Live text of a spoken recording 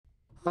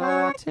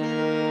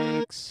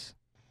Politics.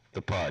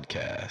 The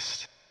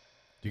podcast.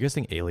 Do you guys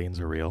think aliens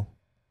are real?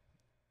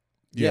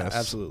 Yeah, Yes.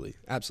 absolutely.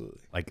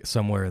 Absolutely. Like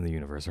somewhere in the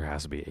universe there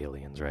has to be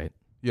aliens, right?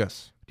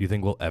 Yes. Do you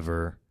think we'll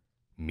ever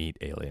meet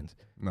aliens?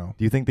 No.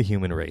 Do you think the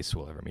human race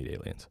will ever meet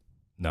aliens?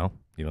 No?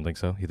 You don't think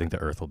so? You think the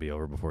Earth will be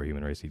over before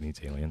human race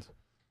meets aliens?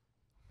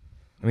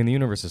 I mean, the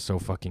universe is so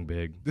fucking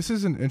big. This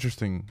is an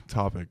interesting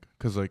topic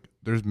because, like,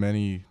 there's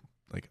many,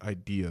 like,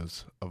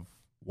 ideas of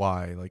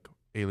why, like,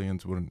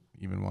 aliens wouldn't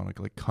even want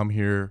to, like, come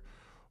here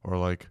or,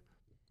 like,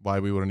 why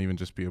we wouldn't even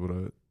just be able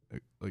to,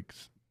 like,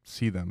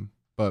 see them.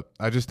 But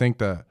I just think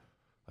that,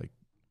 like,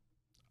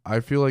 I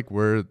feel like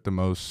we're the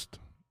most,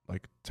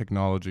 like,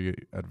 technological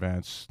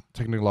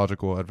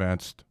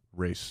advanced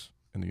race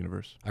in the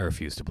universe. I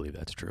refuse to believe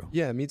that's true.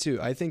 Yeah, me too.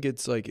 I think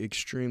it's like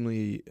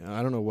extremely,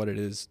 I don't know what it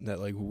is that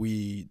like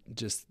we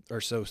just are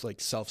so like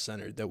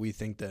self-centered that we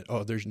think that,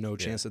 oh, there's no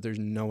chance that there's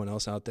no one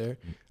else out there.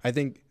 I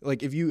think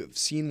like if you've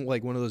seen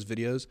like one of those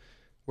videos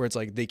where it's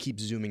like they keep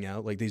zooming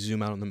out, like they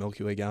zoom out on the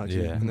Milky Way galaxy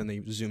Yeah. and then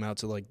they zoom out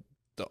to like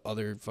the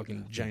other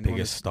fucking The giant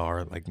biggest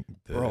star, like,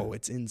 bro,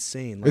 it's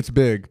insane. Like, It's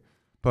big,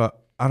 but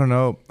I don't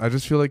know. I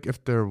just feel like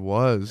if there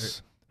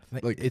was,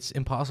 like, it's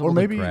impossible or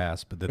maybe- to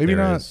grasp that maybe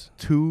there not is.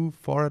 too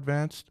far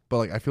advanced, but,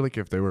 like, I feel like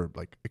if they were,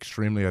 like,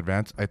 extremely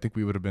advanced, I think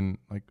we would have been,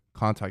 like,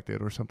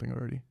 contacted or something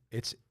already.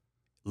 It's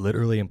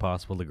literally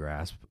impossible to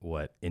grasp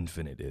what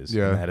infinite is.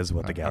 Yeah, And that is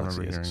what the I remember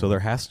galaxy is. hearing So that. there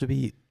has to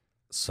be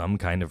some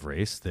kind of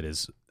race that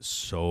is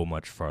so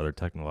much farther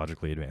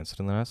technologically advanced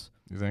than us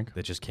You think?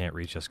 that just can't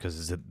reach us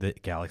because the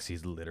galaxy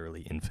is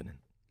literally infinite.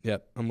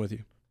 yep, I'm with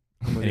you.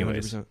 I'm with you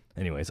Anyways. 100%.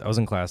 Anyways, I was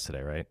in class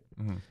today, right?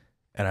 Mm-hmm.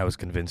 And I was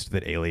convinced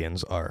that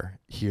aliens are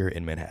here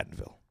in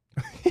Manhattanville.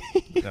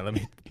 Now let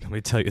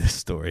me tell you this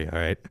story, all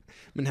right?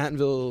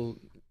 Manhattanville,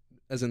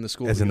 as in the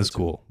school. As we in go the to.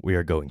 school we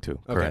are going to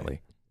Okay.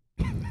 currently.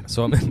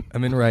 So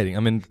I'm in writing.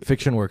 I'm in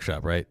fiction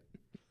workshop, right?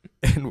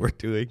 And we're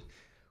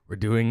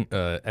doing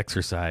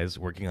exercise,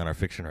 working on our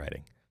fiction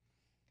writing,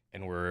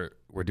 and we're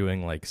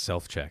doing like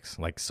self checks.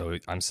 Like, so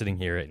I'm sitting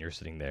here and you're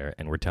sitting there,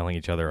 and we're telling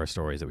each other our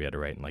stories that we had to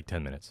write in like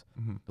 10 minutes.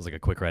 Mm-hmm. It was like a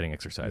quick writing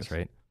exercise, Yes.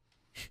 right?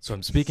 So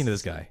I'm speaking to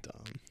this guy.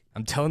 Dumb.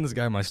 I'm telling this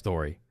guy my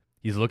story.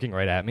 He's looking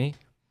right at me.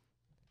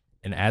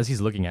 And as he's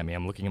looking at me,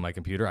 I'm looking at my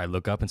computer. I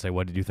look up and say,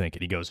 "What did you think?"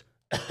 And he goes,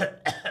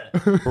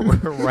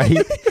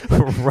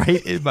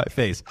 right in my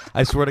face.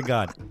 I swear to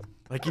God.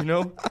 Like, you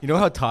know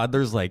how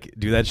toddlers like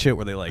do that shit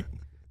where they like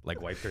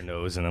wipe their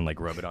nose and then like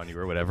rub it on you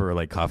or whatever, or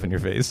like cough in your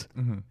face?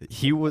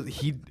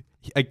 Mm-hmm.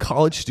 A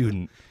college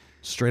student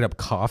straight up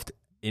coughed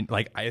in,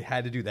 like, I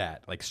had to do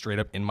that, like straight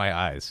up in my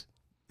eyes.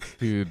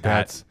 Dude,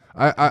 That's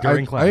I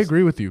during class.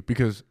 agree with you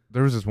because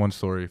there was this one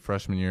story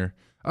freshman year.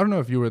 I don't know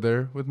if you were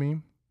there with me.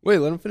 Wait,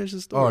 let him finish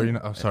this story. Oh, you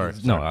know. Oh, sorry. No,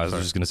 sorry, I was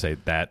sorry. just gonna say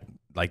that,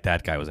 like,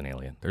 that guy was an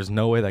alien. There's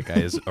no way that guy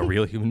is a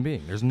real human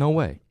being. There's no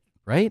way,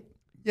 right?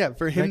 Yeah,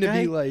 for him That to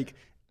guy? be like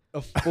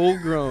a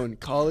full-grown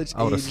college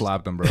I would have age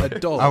slapped him, bro.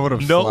 adult. I would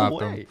have No slapped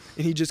way. him.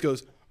 and he just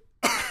goes.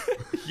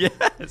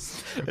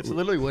 Yes, that's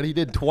literally what he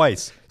did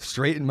twice,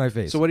 straight in my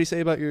face. So what do you say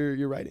about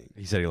your writing?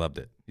 He said he loved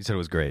it. He said it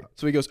was great.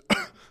 So he goes.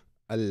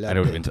 I love I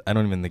don't it.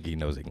 even think he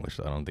knows English.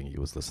 So I don't think he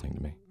was listening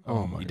to me.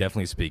 Oh my. He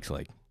definitely speaks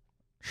like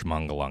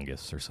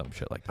Schmangalungus or some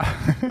shit like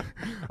that.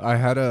 I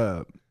had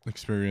a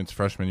experience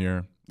freshman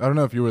year. I don't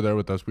know if you were there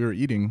with us. We were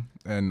eating,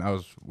 and I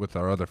was with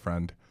our other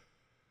friend.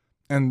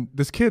 And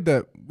this kid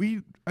that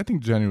I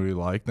think genuinely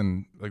liked,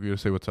 and like we would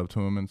say what's up to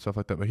him and stuff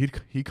like that. But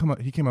he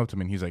came up to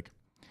me and he's like,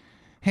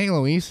 "Hey,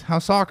 Luis,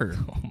 how's soccer?"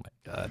 Oh my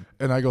God.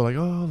 And I go like,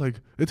 "Oh, like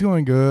it's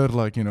going good,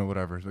 like, you know,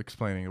 whatever,"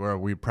 explaining where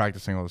we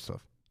practicing all this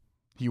stuff.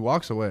 He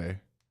walks away.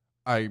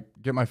 I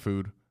get my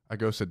food. I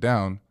go sit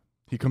down.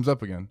 He comes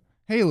up again.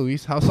 "Hey,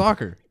 Luis, how's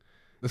soccer?"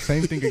 The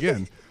same thing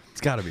again.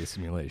 It's got to be a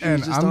simulation.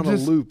 And just I'm on a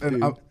loop,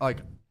 and dude. I'm like,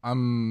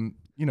 I'm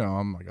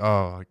like,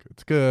 oh, like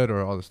it's good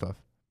or all this stuff.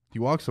 He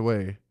walks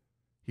away.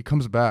 He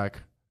comes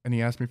back and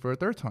he asked me for a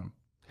third time.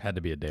 Had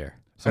to be a dare.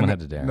 Someone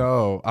And had to dare.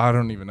 No, I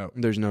don't even know.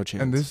 There's no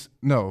chance.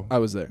 And I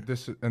was there.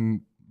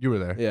 and you were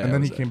there. Yeah, and I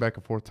then was he there. came back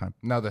a fourth time.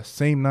 Now the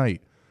same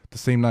night.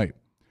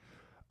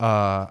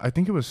 I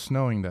think it was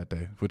snowing that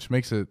day, which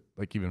makes it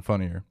like even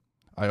funnier.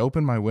 I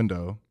opened my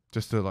window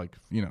just to like,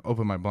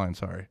 open my blind,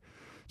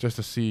 just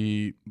to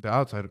see the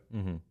outside.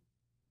 Mm-hmm.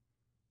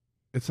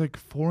 It's like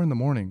 4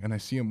 a.m. and I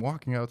see him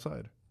walking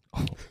outside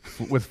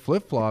with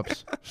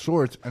flip-flops,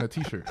 shorts, and a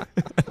t-shirt.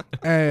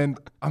 And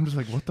I'm just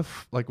like, what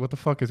the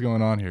fuck is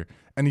going on here?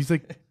 And he's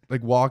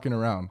like walking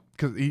around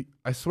because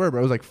I swear, bro,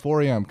 it was like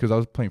 4 a.m. because I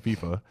was playing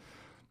FIFA.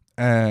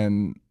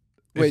 And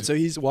Wait, so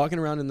he's walking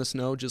around in the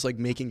snow just like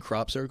making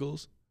crop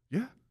circles?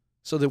 yeah,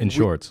 So the In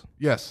shorts.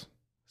 yes,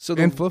 So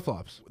and the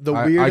flip-flops. the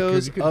I-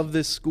 weirdos you could- of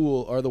this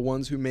school are the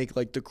ones who make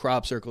like the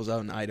crop circles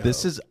out in Idaho.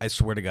 This is, I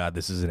swear to God,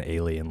 this is an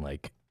alien,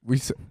 like,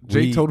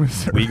 Jake told me.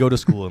 we go to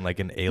school in like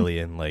an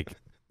alien, like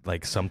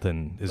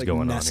something is Like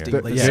going on nesting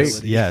here.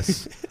 facility.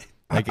 Yes.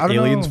 Like I don't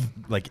aliens know.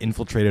 like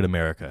infiltrated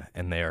America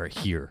and they are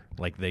here.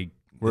 Like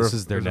this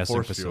is their there's a nesting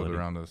force field facility.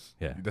 around us.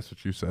 Yeah. That's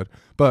what you said.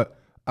 But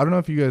I don't know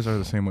if you guys are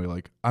the same way.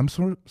 Like I'm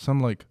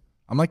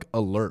like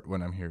alert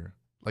when I'm here,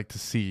 like to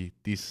see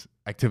these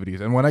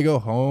activities. And when I go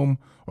home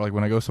or like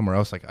when I go somewhere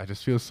else, like I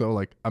just feel so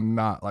like I'm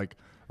not like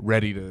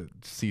ready to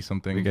see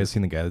something. Have you guys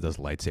seen the guy that does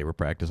lightsaber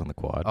practice on the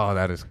quad? Oh,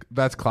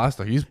 that's class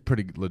though. He's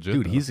pretty legit.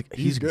 Dude, though.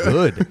 he's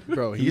good.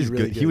 Bro, He's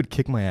really good. good. He would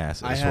kick my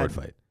ass at a sword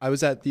fight. I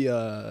was at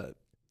the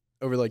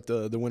over like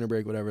the winter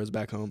break, whatever. I was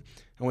back home.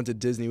 I went to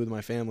Disney with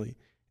my family,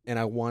 and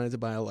I wanted to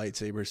buy a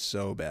lightsaber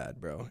so bad,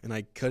 bro, and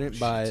I couldn't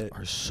buy it.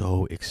 Are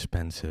so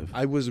expensive.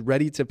 I was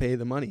ready to pay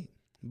the money,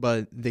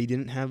 but they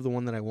didn't have the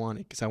one that I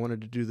wanted because I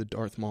wanted to do the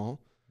Darth Maul.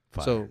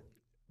 Fire. So,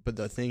 but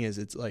the thing is,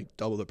 it's like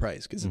double the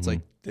price because it's Mhm.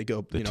 like they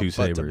go the you know, two butt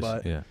sabers. to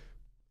butt. Yeah.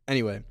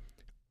 Anyway,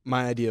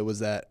 my idea was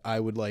that I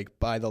would like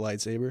buy the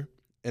lightsaber,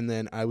 and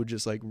then I would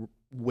just like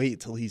wait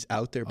till he's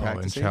out there and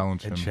practicing.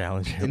 challenge him. And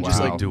challenge him. And just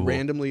Wow. like Duel.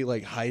 randomly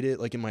like hide it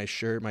like in my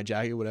shirt, my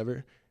jacket,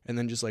 whatever, and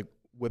then just like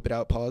whip it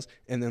out, pause,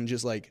 and then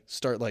just like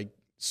start like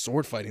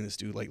sword fighting this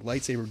dude, like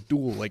lightsaber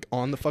duel, like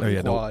on the Oh, fucking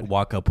yeah, they'll quad.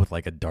 walk up with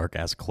like a dark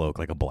ass cloak,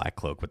 like a black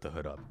cloak with the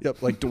hood up.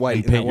 Yep, like Dwight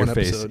And in that paint your one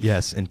face. episode.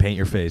 Yes, and paint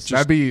your face.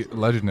 That'd be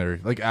legendary.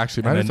 Like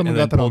actually, imagine and someone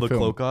then got that pull on the film.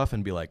 cloak off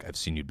and be like, "I've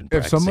seen you've been If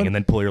practicing," someone- and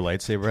then pull your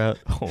lightsaber out.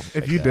 Oh,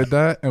 If you did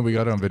that and we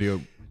got it on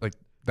video, like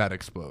that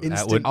explodes.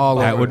 Instant would- all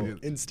that over would-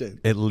 it. instant.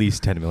 at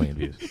least 10 million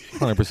views,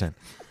 100%.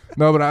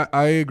 No, but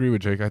I agree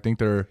with Jake. I think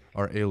there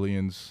are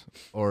aliens,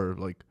 or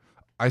like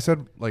I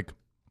said, like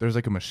there's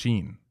like a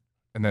machine,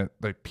 and that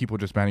like people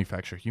just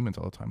manufacture humans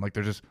all the time. Like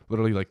they're just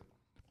literally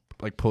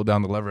like pull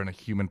down the lever and a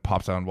human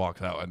pops out and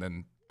walks out, and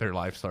then their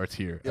life starts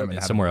here.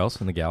 Yep. Somewhere else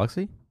in the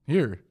galaxy,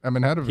 Here, I'm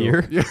in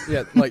Haddonfield. Here? Yeah.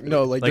 Yeah, like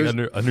no, like like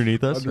there's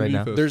underneath us right now.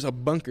 Underneath us. there's a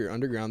bunker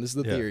underground. This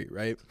is the Yeah. theory,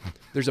 right?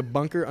 There's a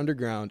bunker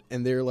underground,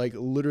 and they're like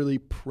literally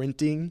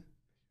printing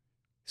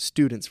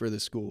students for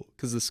this school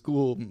because the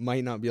school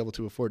might not be able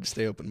to afford to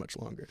stay open much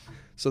longer.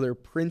 So they're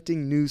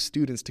printing new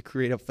students to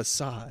create a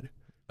facade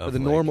for Of, the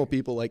like- normal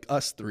people like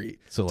us three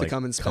So to like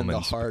come and spend the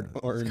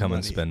hard-earned come money.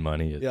 and spend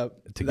money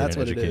Yep, to that's get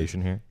what an it is.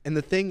 education here. And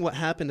the thing, what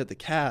happened at the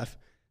calf,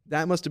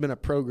 that must have been a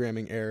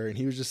programming error, and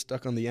he was just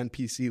stuck on the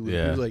NPC loop. He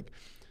Yeah. was like,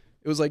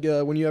 it was like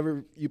when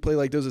you play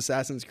like those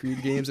Assassin's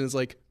Creed games, and it's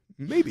like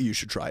maybe you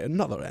should try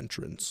another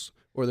entrance,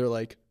 or they're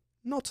like,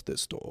 not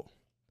this door,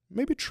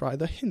 maybe try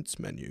the hints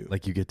menu.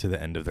 Like you get to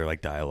the end of their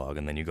like dialogue,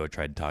 and then you go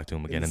try to talk to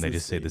them again, It's and they the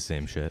just say the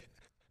same shit.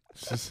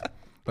 It's just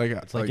like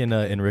It's like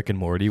in Rick and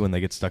Morty when they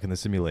get stuck in the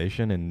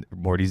simulation, and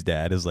Morty's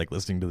dad is like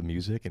listening to the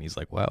music, and he's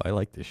like, "Wow, I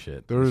like this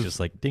shit." There It's was- just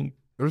like ding.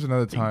 there was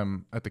another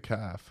time at the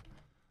calf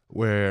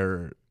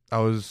where I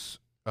was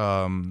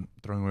throwing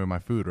away my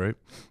food, right?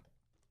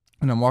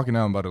 And I'm walking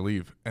out, I'm about to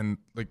leave, and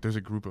like there's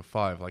a group of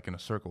 5 like in a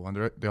circle,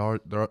 and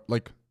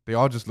they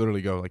all just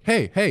literally go like,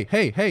 hey, hey,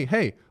 hey, hey,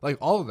 hey, like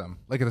all of them,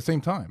 like at the same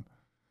time.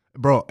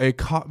 Bro, it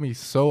caught me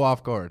so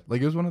off guard.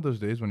 Like it was one of those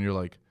days when you're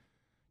like,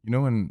 you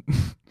know, when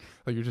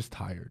like you're just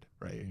tired,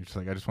 right? And you're just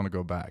like, I just want to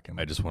go back. And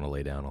I just want to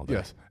lay down all day.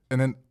 yes, and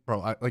then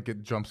bro,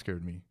 it jump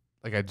scared me.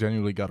 Like I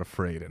genuinely got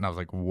afraid, and I was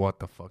like, what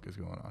the fuck is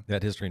going on?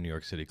 That history in New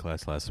York City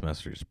class last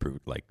semester just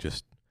proved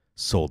just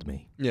sold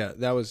me. Yeah,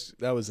 that was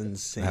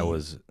insane. That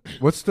was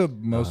What's the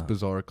most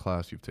bizarre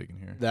class you've taken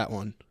here? that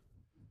one.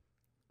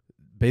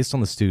 based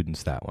on the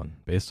students. That one,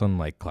 based on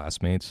like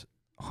classmates,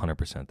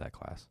 100% that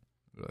class.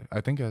 Really?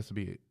 I think it has to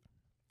be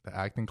the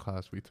acting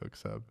class we took,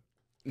 Seb.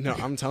 No,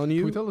 I'm telling Can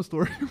we you, tell the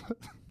story?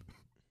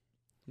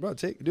 bro,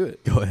 do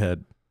it. Go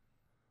ahead.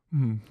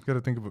 Got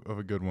to think of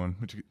a good one.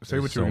 Say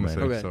There's what you're so going to say.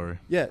 many. Okay. Sorry.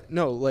 Yeah,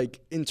 no, like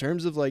in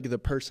terms of like the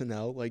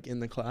personnel, like in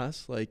the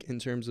class, like in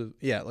terms of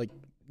like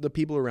the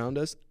people around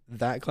us,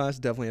 that class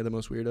definitely had the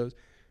most weirdos.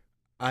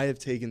 I have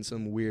taken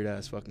some weird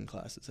ass fucking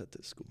classes at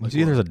this school. You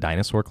see, there's a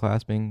dinosaur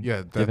class being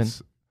Yeah, given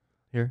that's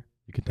here.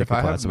 You can take If a I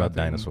have class about nothing-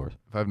 dinosaurs.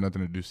 if I have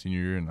nothing to do senior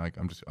year, and like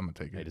I'm gonna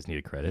take I it. just need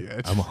a credit. Yeah,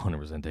 it's I'm just-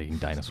 100% taking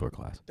dinosaur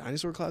class.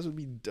 Dinosaur class would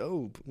be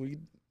dope. We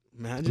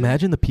imagine.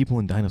 Imagine the people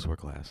in dinosaur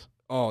class.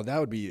 Oh, that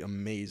would be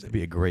amazing. It'd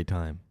be a great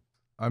time.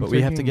 I'm But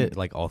we have to taking- get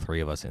like all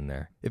 3 of us in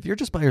there. If you're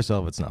just by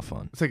yourself, it's not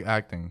fun. It's like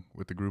acting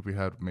with the group we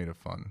had made it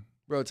fun.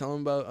 Bro, tell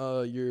them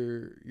about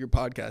your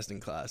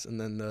podcasting class and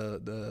then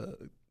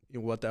the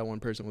what that one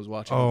person was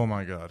watching. Oh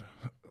my god,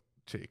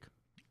 Jake.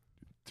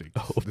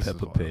 Oh, this is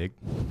Peppa wild. Pig.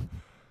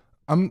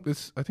 I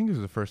think it was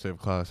the first day of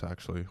class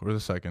actually, or the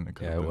second. It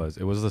could Yeah, have it been. was.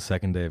 It was the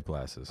second day of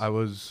classes. I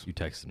was You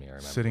texted me. I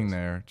remember. sitting this.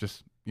 there,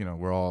 just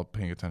we're all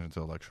paying attention to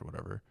the lecture,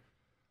 whatever.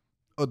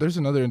 Oh, there's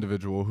another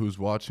individual who's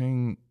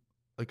watching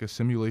like a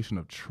simulation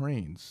of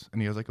trains,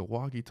 and he has like a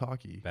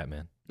walkie-talkie.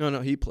 Batman.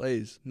 No, he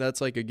plays.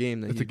 That's like a game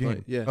that It's he a game.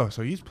 plays. Yeah. Oh,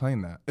 so he's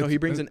playing that. No, It's- he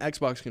brings it- an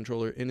Xbox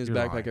controller in his You're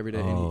backpack lying. every day,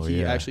 Oh, and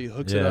he yeah. actually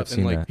hooks Yeah, it I've up seen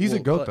and like that. He's a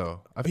will goat play-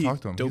 though. I've He's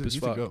talked to him. dope he's as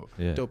he's fuck. a goat.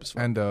 Yeah. Dope as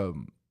fuck.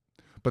 And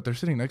but they're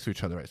sitting next to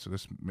each other, right? So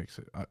this makes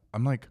it.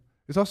 I'm like,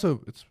 it's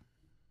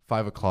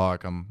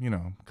 5:00.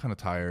 I'm kind of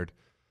tired,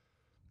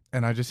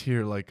 and I just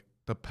hear like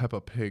the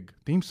Peppa Pig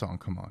theme song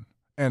come on,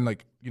 and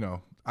like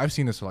I've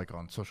seen this like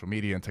on social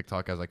media and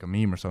TikTok as like a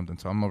meme or something.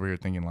 So I'm over here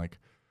thinking like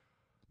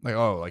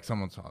oh, like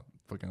someone's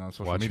fucking on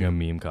social Watching media. a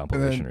meme And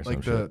compilation then or some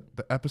like shit.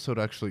 the episode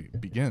actually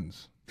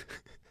begins,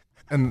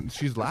 and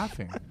she's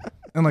laughing.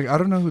 And like I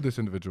don't know who this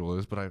individual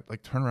is, but I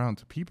like turn around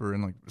to peep her,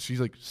 and like she's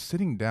like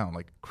sitting down,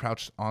 like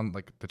crouched on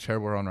like the chair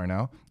we're on right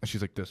now, and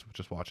she's like this,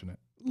 just watching it.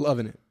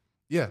 Loving it.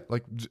 Yeah,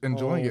 like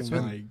enjoying it. Oh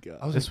And my I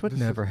god. was This like, would is-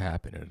 never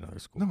happen in another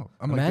school. No,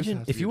 I'm like, this Imagine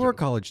has to if be you a were a joke.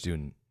 college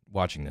student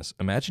watching this.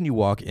 Imagine you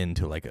walk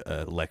into like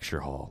a lecture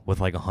hall with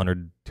like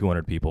 100,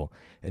 200 people,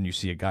 and you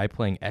see a guy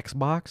playing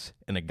Xbox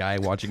and a guy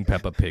watching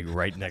Peppa Pig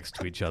right next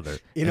to each other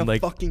In and, a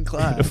like, fucking in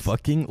class. a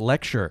fucking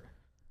lecture.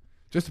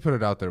 Just to put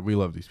it out there, we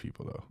love these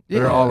people though. Yeah,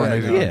 They're all yeah,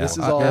 amazing. yeah. people. This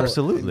is all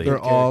absolutely. They're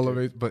good all character.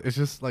 amazing, but it's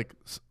just like,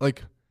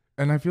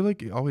 and I feel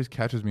like it always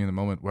catches me in the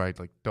moment where I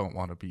like don't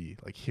want to be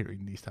like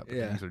hearing these type of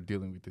Yeah. things or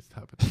dealing with this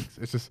type of things.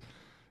 It's just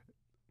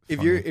If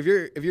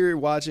funny. you're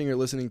watching or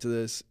listening to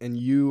this and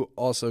you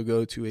also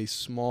go to a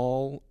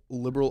small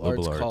liberal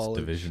Liberal arts college,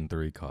 Division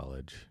III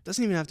college.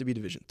 doesn't even have to be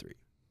Division 3.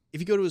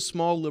 If you go to a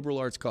small liberal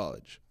arts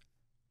college,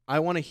 I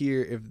want to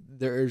hear if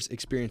there's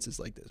experiences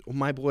like this. Well,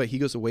 my boy, he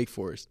goes to Wake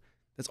Forest.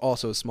 That's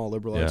also a small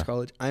liberal arts Yeah.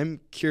 college. I'm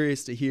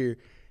curious to hear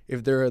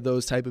if there are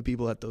those type of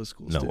people at those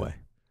schools. No too. way.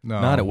 no,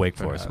 Not at Wake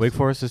there Forest. has Wake to.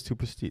 Forest is too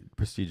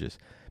prestigious.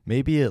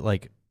 Maybe at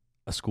like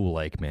a school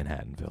like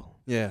Manhattanville.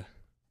 Yeah.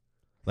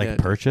 Like Yeah.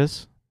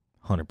 Purchase,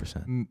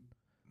 100%.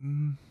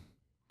 Mm,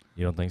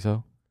 You don't think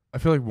so? I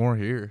feel like more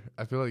here.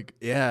 I feel like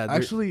Yeah.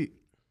 actually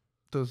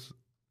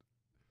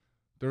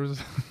there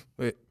was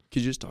Wait,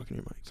 could you just talk in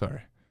your mic?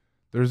 sorry.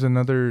 There's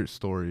another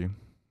story,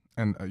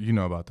 and you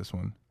know about this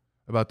one.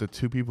 About the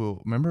two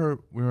people. Remember,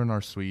 we were in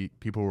our suite.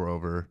 People were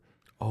over.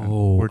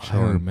 Oh, we're I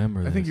chilling.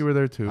 remember I think you were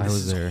there too. I was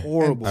This is there.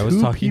 horrible. I was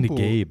Two talking people-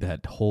 to Gabe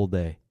that whole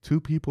day. Two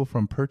people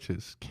from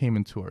Purchase came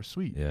into our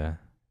suite, Yeah.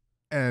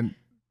 and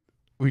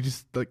we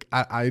just like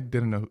I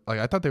didn't know. Like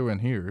I thought they were in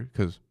here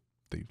because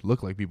they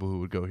look like people who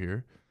would go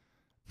here.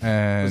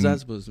 And What's that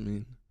supposed to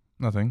mean?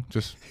 nothing,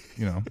 just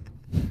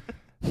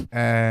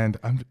and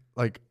I'm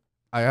like,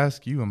 I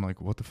ask you, I'm like,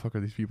 what the fuck are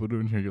these people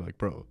doing here? You're like,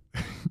 bro,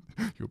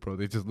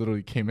 they just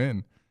literally came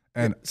in,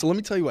 and So let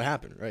me tell you what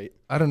happened, right?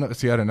 I don't know.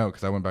 See, I don't know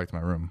because I went back to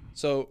my room.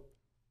 So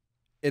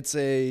it's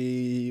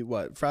a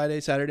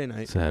Saturday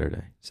night.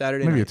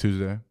 Saturday Maybe a night.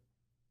 Tuesday.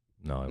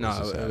 No, it No, was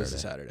a it Saturday. was a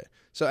Saturday.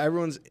 So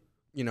everyone's,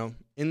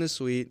 in the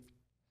suite.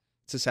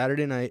 It's a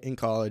Saturday night in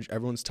college.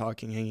 Everyone's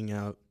talking, hanging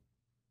out,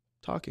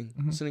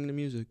 Mhm. listening to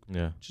music,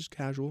 Yeah. just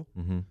casual.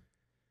 Mm-hmm.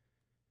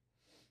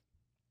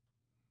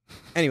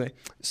 Anyway,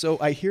 so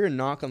I hear a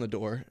knock on the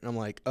door, and I'm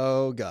like,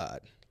 oh,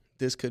 God.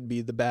 This could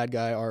be the bad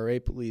guy RA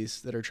police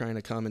that are trying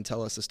to come and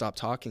tell us to stop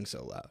talking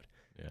so loud.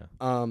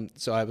 Yeah.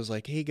 So I was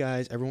like, hey,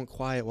 guys, everyone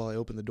quiet while I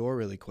open the door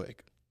really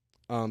quick.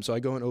 So I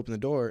go and open the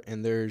door,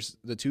 and there's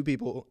the two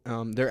people.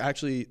 There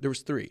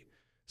was three.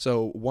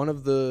 So one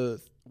of the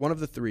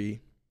three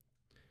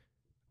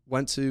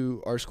went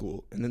to our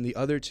school, and then the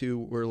other two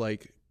were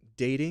like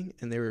dating,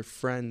 and they were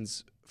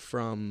friends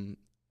from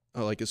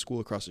like a school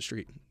across the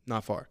street,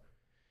 not far.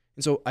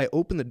 And so I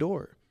open the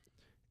door.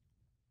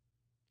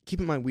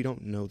 Keep in mind, we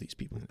don't know these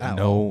people. at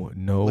all.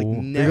 No. Like,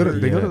 never,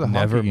 they go to the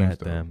never hockey games, met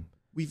though. them.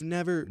 We've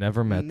never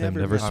Never met them.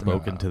 Never met them.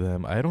 spoken to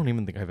them. I don't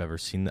even think I'd ever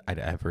seen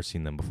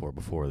them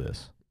before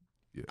this.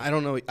 I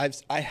don't know.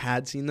 I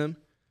had seen them.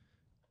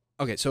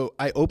 Okay, so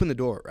I open the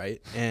door,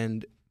 right?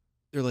 And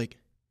they're like,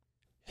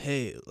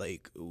 hey,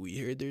 like, we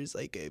heard there's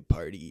like a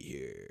party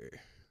here.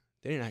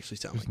 They didn't actually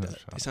sound There's like no that.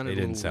 shot. They sounded They a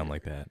didn't little sound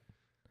weird. like that.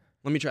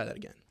 Let me try that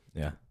again.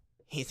 Yeah.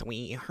 Hey, so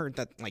we heard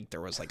that like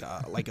there was like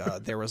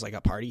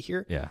a party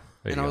here. Yeah.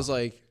 There And you I go.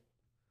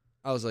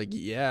 was like,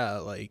 yeah,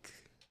 like,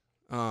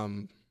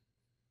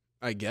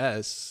 I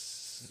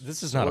guess.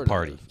 This is not a sort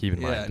party. of. Keep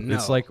in Yeah, mind, no.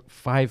 it's like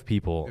 5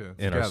 people Yeah, it's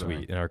in a our gathering.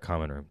 suite, in our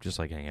common room, just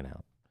like hanging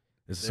out.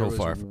 This is There so was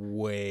far.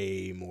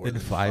 way more Than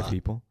than 5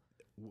 people.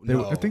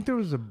 No. I think there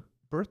was a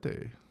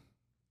birthday.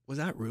 Was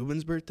that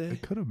Ruben's birthday?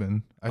 It could have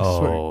been. I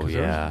swear. Oh 'cause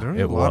yeah, there was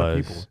it a lot was.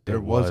 of people. There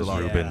was a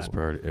lot of Ruben's people.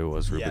 birthday. It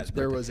was Ruben's Yeah, birthday.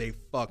 there was a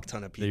fuck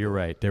ton of people. You're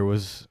right. There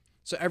was.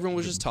 So everyone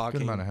was just Good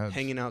talking, amount of heads.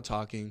 hanging out,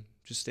 talking,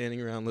 just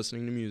standing around,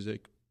 listening to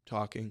music,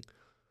 talking.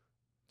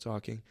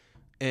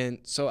 And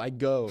so I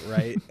go,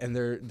 right? And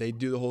they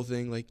do the whole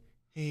thing like,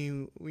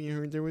 hey, we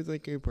heard there was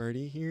like a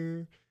party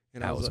here.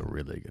 And I That was was a like,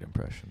 really good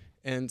impression.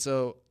 and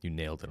so You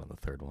nailed it on the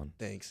third one.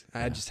 thanks.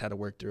 I Yeah. just had to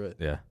work through it.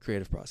 Yeah.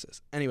 Creative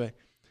process. Anyway,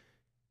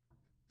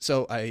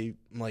 so I'm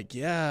like,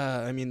 yeah,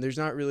 I mean, there's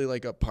not really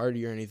like a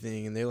party or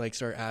anything. And they like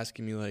start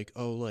asking me like,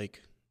 oh,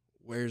 like,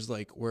 where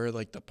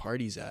like the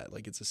party's at?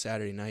 Like, it's a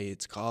Saturday night,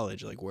 it's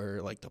college. Like,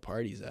 where like the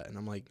party's at? And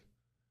I'm like,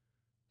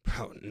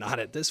 bro, not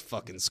at this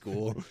fucking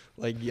school.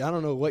 Like, I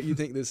don't know what you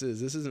think this is.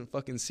 This isn't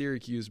fucking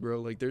Syracuse,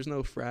 bro. Like, there's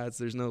no frats.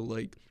 There's no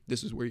like,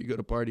 this is where you go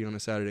to party on a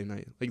Saturday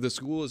night. Like, the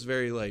school is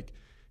very like,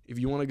 if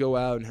you want to go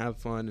out and have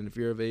fun and if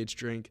you're of age,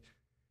 drink,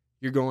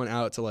 you're going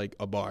out to like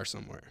a bar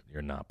somewhere,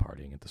 You're not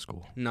partying at the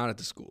school. not at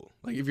the school.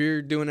 Like if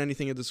you're doing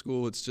anything at the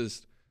school, it's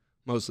just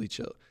mostly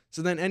chill.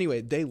 So then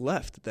anyway, they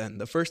left then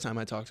the first time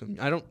I talked to them.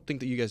 I don't think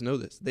that you guys know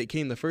this. They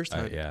came the first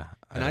time Yeah.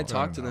 and I don't-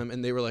 talked to know. them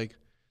and they were like,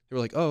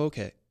 oh,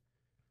 okay.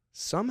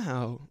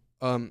 Somehow,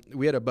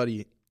 we had a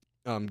buddy,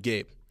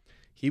 Gabe.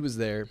 He was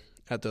there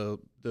at the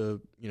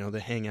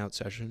hangout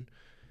session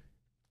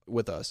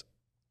with us.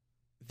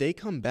 They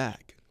come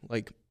back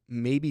like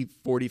maybe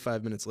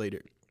 45 minutes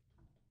later,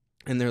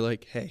 and they're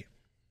like, hey,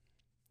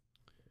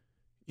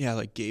 yeah,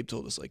 like Gabe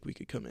told us like we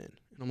could come in.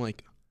 And I'm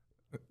like,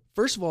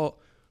 first of all,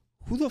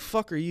 who the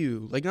fuck are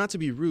you? Like, not to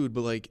be rude,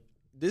 but like,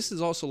 this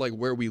is also like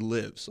where we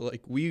live. So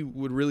like, we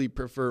would really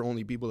prefer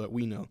only people that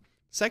we know.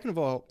 Second of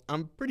all,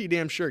 I'm pretty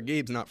damn sure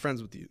Gabe's not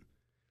friends with you.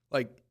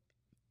 Like,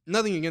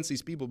 nothing against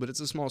these people, but it's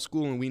a small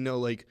school and we know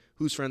like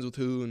who's friends with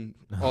who and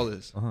all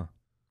this.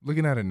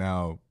 Looking at it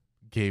now,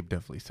 Gabe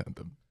definitely sent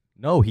them.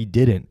 No, he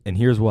didn't, and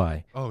here's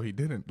why. Oh, he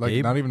didn't. Like,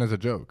 Gabe- not even as a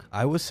joke.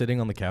 I was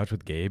sitting on the couch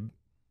with Gabe.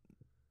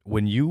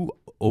 When you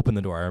opened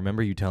the door, I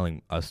remember you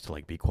telling us to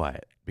like be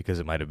quiet because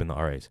it might have been the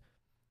RAs.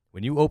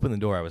 When you opened the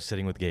door, I was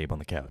sitting with Gabe on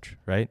the couch,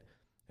 right?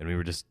 And we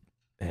were just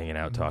hanging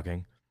out,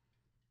 talking.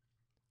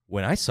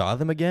 When I saw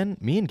them again,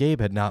 me and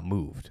Gabe had not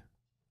moved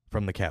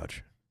from the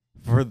couch.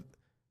 For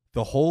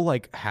the whole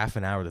like half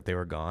an hour that they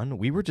were gone,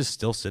 we were just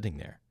still sitting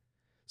there.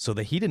 So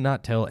that he did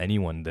not tell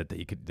anyone that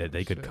they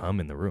could come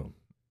in the room.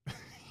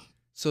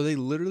 So they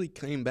literally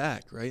came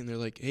back, right? And they're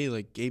like, hey,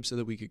 like Gabe said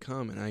that we could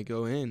come. And I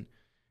go in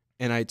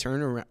and I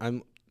turn around.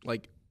 I'm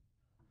like,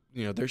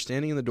 you know, they're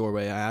standing in the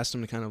doorway. I asked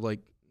them to kind of like,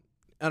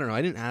 I don't know.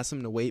 I didn't ask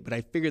them to wait, but I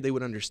figured they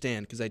would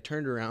understand because I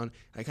turned around.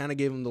 I kind of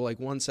gave them the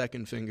like 1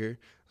 second finger.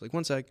 I was like,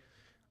 1 sec.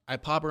 I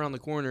pop around the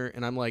corner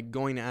and I'm like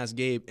going to ask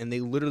Gabe, and they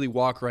literally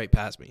walk right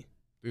past me.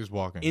 They just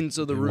walk in.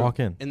 Into the They room. walk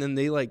in. And then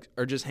they like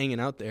are just hanging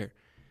out there.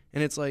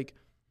 And it's like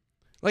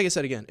I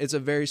said again, it's a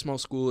very small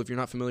school. If you're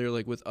not familiar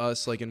like with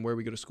us, like and where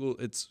we go to school,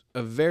 it's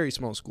a very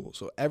small school.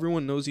 So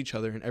everyone knows each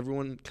other and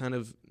everyone kind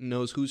of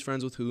knows who's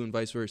friends with who and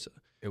vice versa.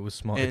 It was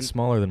small. And- It's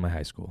smaller than my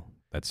high school.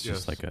 That's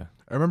just Yes. like a.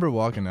 I remember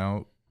walking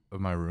out of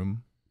my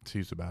room to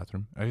use the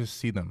bathroom. I just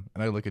see them,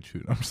 and I look at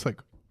you, and I'm just like,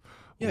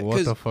 Yeah, what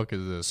 'cause- the fuck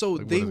is this? So Like,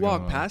 what they is walk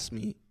going on? past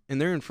me and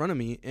they're in front of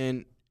me,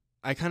 and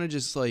I kind of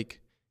just like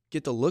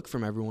get the look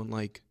from everyone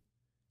like,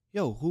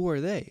 yo, who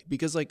are they?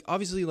 Because like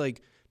obviously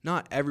like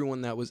not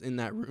everyone that was in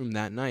that room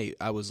that night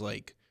I was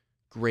like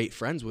great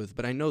friends with,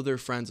 but I know they're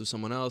friends of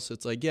someone else.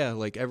 It's like, yeah,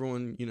 like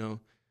everyone, you know,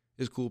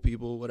 is cool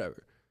people,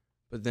 whatever.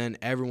 But then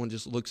everyone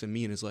just looks at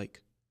me and is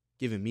like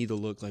giving me the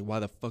look like, why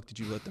the fuck did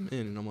you let them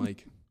in? And I'm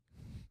like,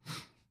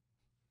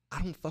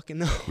 I don't fucking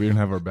know. We didn't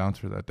have our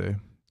bouncer that day.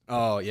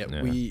 Oh yeah,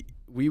 Yeah.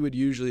 we would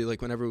usually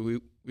like whenever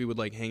we would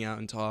like hang out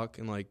and talk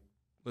and like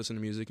listen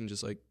to music and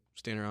just like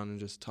stand around and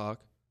just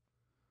talk.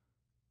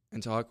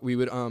 We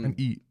would And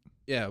eat.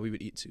 yeah, we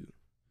would eat too.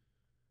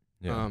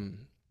 Yeah.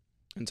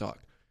 And talk.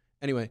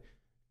 Anyway,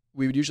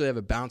 we would usually have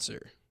a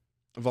bouncer,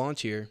 a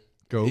volunteer.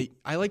 Go.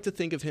 I like to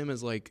think of him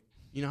as like,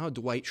 you know how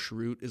Dwight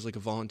Schrute is like a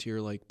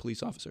volunteer like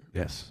police officer.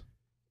 yes.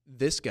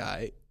 This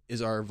guy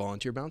is our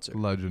volunteer bouncer.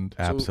 Legend.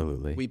 So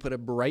Absolutely. We put a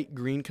bright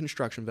green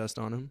construction vest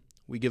on him.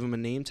 We give him a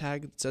name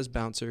tag that says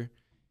bouncer.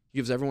 He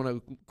gives everyone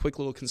a quick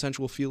little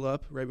consensual feel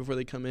up right before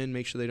they come in,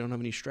 make sure they don't have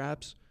any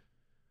straps.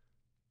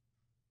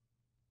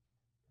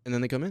 And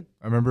then they come in.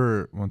 I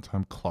remember one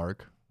time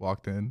Clark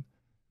walked in,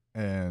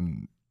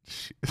 and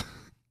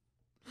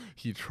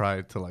he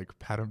tried to like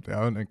pat him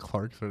down, and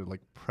Clark started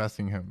like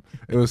pressing him.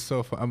 It was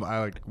so fun. I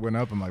like went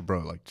up and like, bro,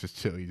 like just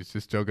chill. He's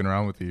just joking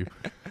around with you,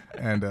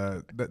 and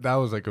that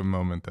was like a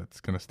moment that's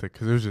gonna stick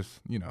because it was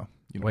just you know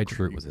White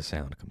Shirt was a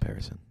sound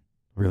comparison.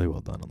 Really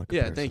well done on the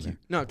comparison. Yeah, thank you. there.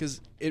 No, because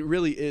it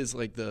really is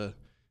like the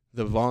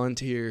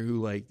volunteer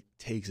who like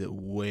takes it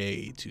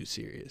way too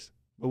serious.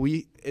 But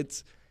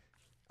it's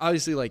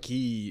obviously like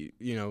he,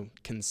 you know,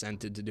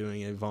 consented to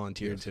doing it,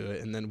 volunteered Yes. to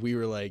it, and then we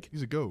were like,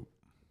 He's a goat.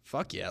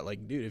 fuck yeah,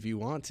 like dude, if you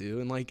want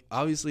to, and like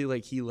obviously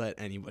like he let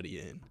anybody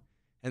in,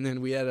 and then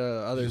we had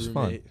a other It's just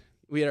fun. roommate.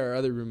 We had our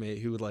other roommate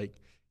who would like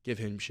give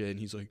him shit, and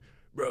he's like,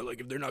 bro,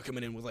 like if they're not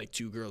coming in with like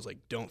 2 girls, like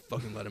don't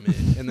fucking let them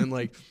in. And then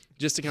like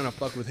just to kind of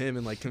fuck with him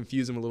and like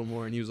confuse him a little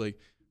more, and he was like,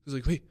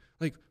 wait,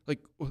 what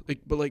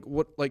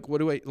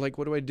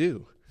do I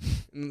do?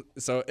 And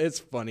so it's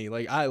funny.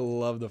 Like I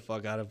love the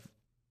fuck out of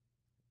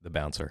The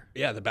bouncer.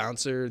 the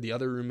bouncer, the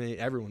other roommate,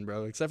 everyone,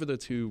 bro, except for the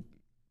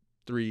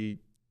 2-3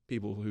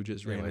 people who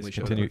just randomly Anyways,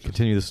 showed continue up.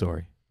 continue the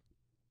story.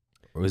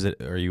 Or is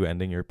it? Are you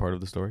ending your part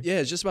of the story? Yeah,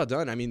 it's just about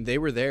done. I mean, they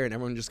were there, and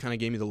everyone just kind of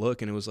gave me the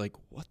look, and it was like,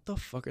 what the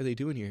fuck are they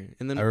doing here?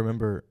 And then I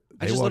remember.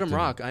 I they just let walked them in.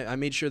 rock. I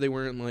made sure they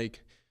weren't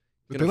like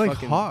But gonna they like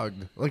fucking-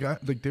 hogged.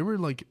 Like they were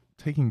like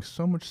taking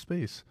so much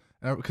space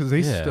because they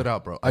Yeah. stood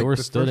out, bro. They were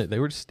the stood. first- They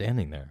were just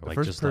standing there, The like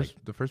first just pers-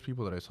 like. the first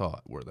people that I saw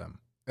were them,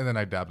 and then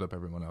I dabbed up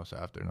everyone else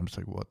after, and I'm just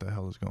like, what the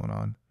hell is going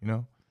on? You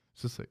know,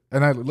 it's just like,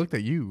 and I looked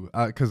at you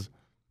because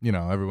you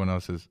know everyone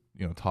else is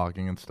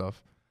talking and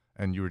stuff,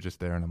 and you were just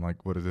there, and I'm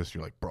like, what is this?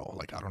 You're like, bro,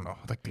 like I don't know,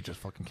 like they just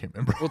fucking came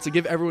in, bro. Well, to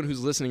give everyone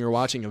who's listening or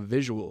watching a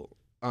visual,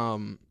 there are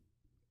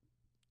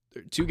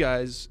 2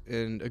 guys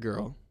and a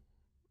girl.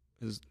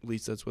 At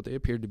least that's what they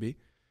appeared to be.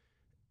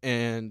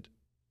 And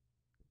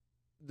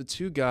the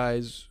 2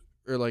 guys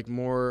are like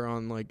more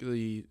on like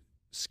the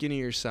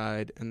skinnier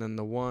side, and then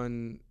the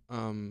one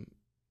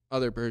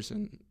other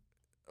person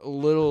a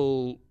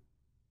little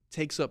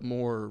takes up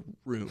more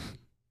room.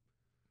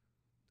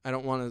 I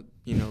don't want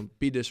to,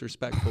 be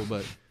disrespectful,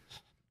 but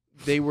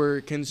they were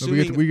No,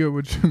 consuming. we get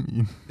what you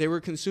mean. They were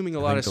consuming a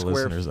I lot think of the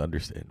square. listeners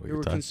understand what They you're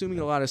were talking consuming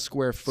about. a lot of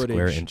square footage.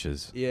 Square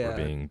inches Yeah.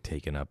 were being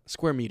taken up.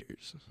 Square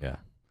meters. Yeah.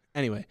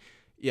 Anyway,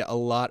 yeah, a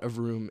lot of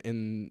room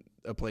in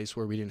a place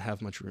where we didn't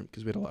have much room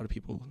because we had a lot of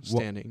people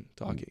standing,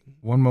 talking.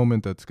 One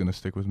moment that's gonna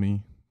stick with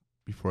me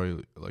before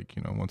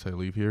I once I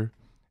leave here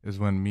is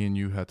when me and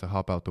you had to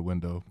hop out the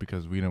window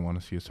because we didn't want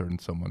to see a certain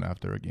someone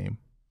after a game.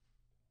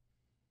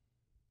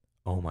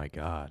 Oh my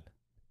God.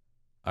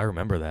 I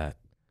remember that.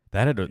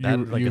 That had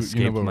You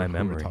escaped know my who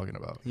memory. we're talking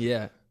about.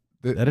 Yeah.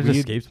 That had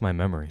escaped my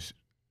memory.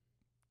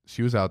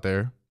 She was out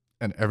there,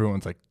 and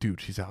everyone's like, "Dude,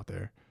 she's out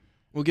there."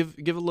 Well, give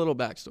a little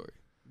backstory.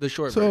 The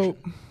short So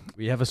version.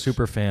 We have a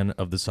super fan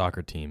of the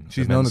soccer team.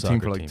 she's known the team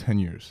for like 10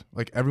 years.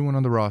 Like everyone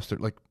on the roster,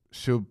 like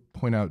she'll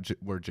point out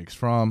where Jake's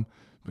from,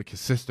 like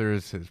his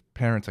sisters, his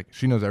parents. Like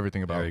she knows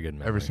everything about Very good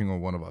memory. every single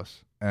one of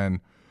us.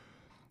 And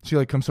she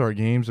like comes to our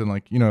games and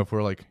like, if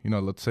we're like,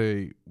 let's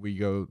say we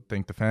go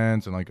thank the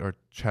fans and like are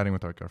chatting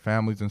with like our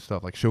families and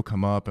stuff, like she'll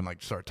come up and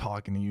like start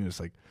talking to you. It's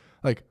like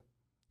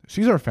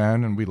she's our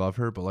fan and we love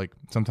her, but like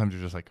sometimes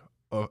you're just like,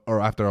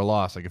 or after a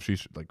loss, like if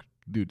she's like,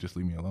 dude, just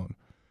leave me alone.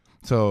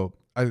 So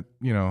I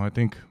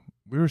think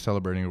we were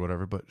celebrating or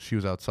whatever, but she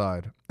was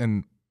outside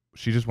and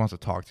she just wants to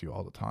talk to you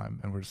all the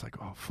time. And we're just like,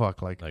 oh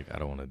fuck. Like I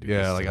don't want to do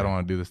yeah, this. like I today. don't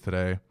want to do this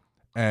today.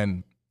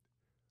 And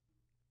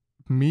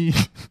me,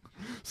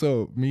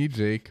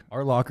 Jake,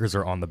 Our lockers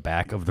are on the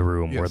back of the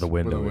room where yes, the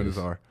window windows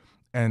is. are.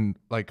 And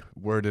like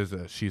word is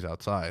that she's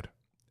outside.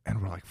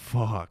 And we're like,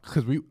 fuck.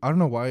 Because I don't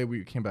know why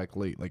we came back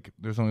late. Like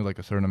there's only like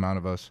a certain amount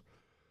of us.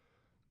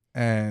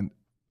 And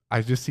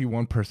I just see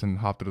one person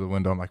hop through the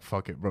window. I'm like,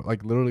 fuck it, bro.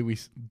 Like literally we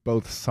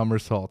both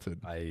somersaulted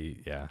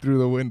through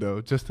the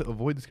window just to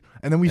avoid this.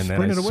 And then we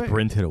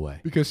sprinted away.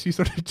 because she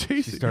started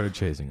chasing. She started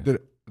chasing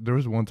it. There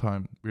was one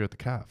time we were at the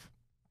calf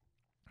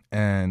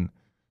and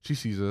she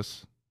sees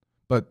us,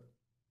 but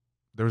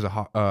there was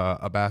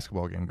a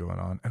basketball game going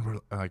on, and we're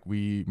like,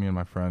 me and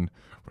my friend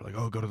were like,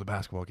 oh, go to the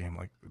basketball game,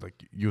 like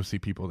you'll see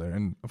people there.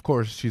 And of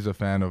course she's a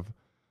fan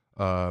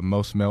of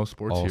most male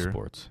sports All here.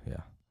 sports, yeah.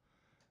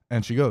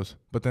 And she goes,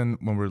 but then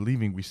when we're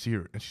leaving, we see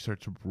her and she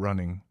starts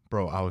running.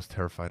 Bro, I was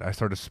terrified. I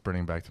started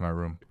sprinting back to my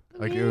room.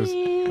 Like it was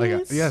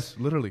like, yes,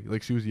 literally,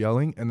 like she was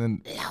yelling, and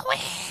then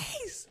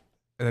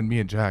and then me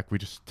and Jack, we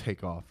just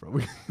take off, bro.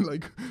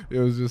 It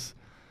was just,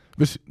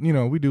 but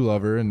we do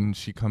love her, and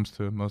she comes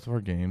to most of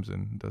our games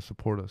and does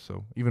support us.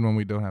 So even when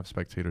we don't have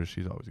spectators,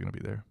 she's always gonna be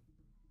there.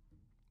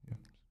 Yeah.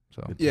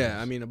 So Good Yeah,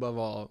 times. I mean, above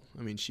all,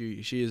 I mean, she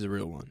is a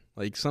real one.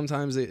 Like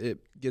sometimes it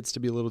gets to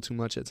be a little too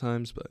much at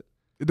times, but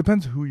it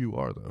depends who you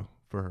are, though.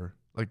 For her,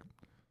 like,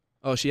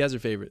 oh, she has her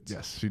favorites.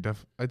 yes,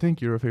 I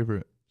think you're a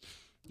favorite.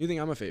 You think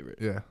I'm a favorite?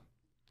 Yeah.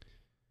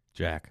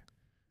 Jack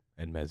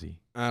and Mezzi.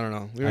 I don't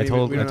know. I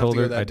told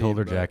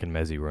her Jack and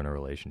Mezzi were in a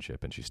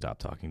relationship, and she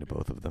stopped talking to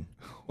both of them.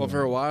 Well,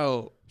 for a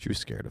while, She was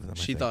scared of them.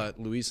 she thought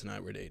Luis and I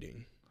were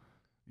dating.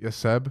 Yeah,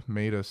 Seb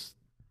made us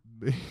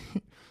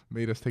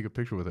take a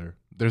picture with her.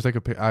 There's like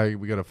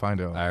we gotta find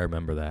out. I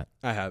remember that.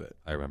 I have it.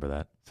 I remember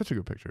that Such a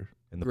good picture.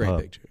 in the Great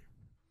pub. picture.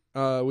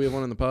 We have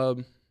one in the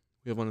pub.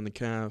 We have one in the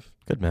calf.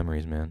 Good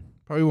memories, man.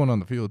 Probably one on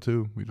the field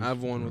too. I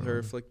have one with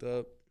her flicked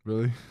up.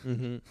 Really?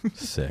 Mm-hmm.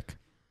 Sick.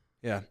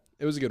 Yeah,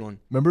 it was a good one.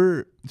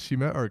 Remember, she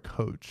met our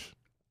coach,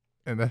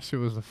 and that shit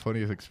was the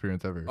funniest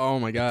experience ever. Oh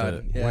my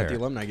god! Yeah, at the where?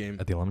 alumni game.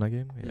 At the alumni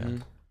game? Yeah.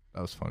 Mhm.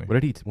 That was funny. What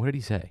did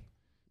he say?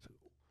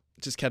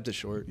 Just kept it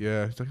short.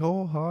 Yeah, it's like,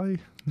 oh, hi.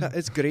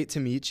 It's great to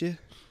meet you.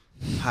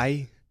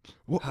 Hi.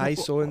 What, Hi, what-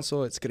 so and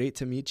so. It's great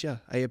to meet you.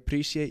 I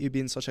appreciate you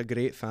being such a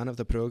great fan of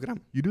the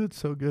program. You do it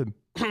so good.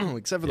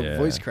 Except for the Yeah.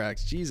 voice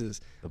cracks. Jesus.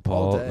 The All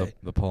Paul day.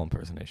 the Paul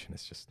impersonation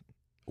is just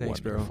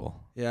Thanks, bro.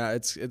 wonderful. Yeah,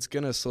 it's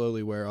gonna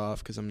slowly wear off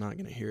because I'm not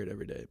gonna hear it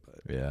every day.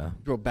 But Yeah.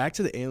 bro, back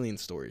to the alien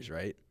stories,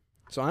 right?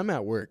 So I'm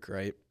at work,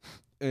 right?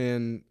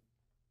 And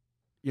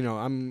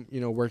I'm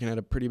working at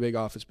a pretty big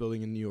office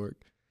building in New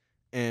York.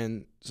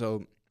 And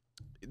so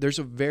there's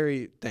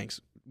a thanks.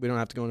 We don't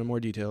have to go into more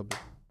detail, but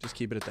just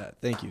keep it at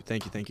that. Thank you. Yeah,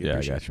 I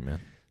Appreciate got you, man.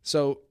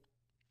 So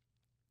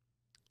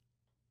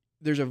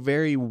there's a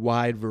very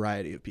wide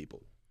variety of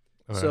people.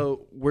 Okay.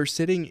 So we're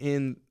sitting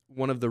in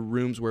one of the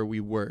rooms where we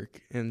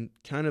work, and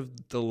kind of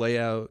the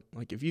layout,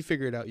 like if you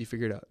figure it out, you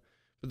figure it out.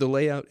 But the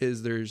layout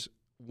is there's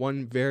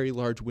one very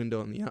large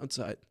window on the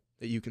outside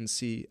that you can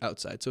see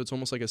outside. So it's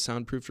almost like a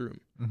soundproof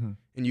room, Mm-hmm.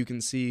 and you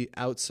can see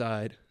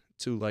outside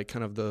to like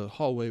kind of the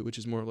hallway, which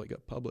is more like a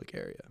public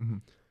area. Mm-hmm.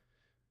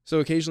 So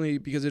occasionally,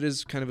 because it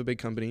is kind of a big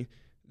company,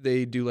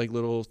 they do like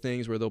little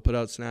things where they'll put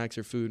out snacks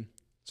or food.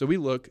 So we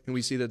look and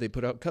we see that they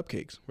put out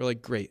cupcakes. We're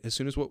like, great. As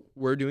soon as what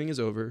we're doing is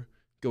over,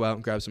 go out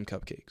and grab some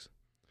cupcakes.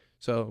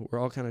 So we're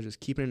all kind of just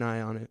keeping an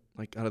eye on it,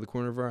 like out of the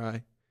corner of our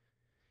eye.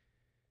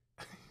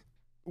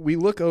 We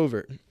look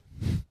over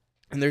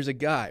and there's a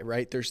guy,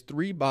 right? There's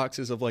 3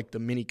 boxes of like the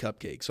mini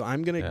cupcakes. So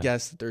I'm going to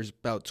guess that there's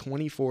about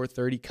 24,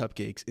 30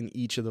 cupcakes in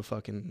each of the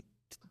fucking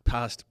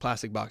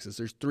plastic boxes.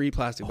 There's 3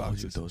 plastic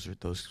boxes.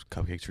 Dude, those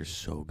cupcakes are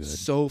so good.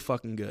 So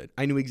fucking good.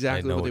 I knew I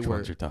exactly know what which they were.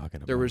 ones you're talking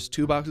about. There was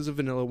 2 boxes of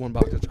vanilla, 1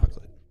 box of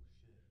chocolate.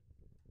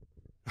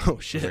 Oh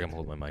Looks shit. like I'm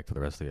holding my mic for the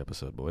rest of the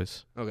episode,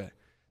 boys. Okay.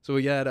 So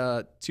we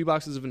got 2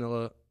 boxes of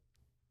vanilla,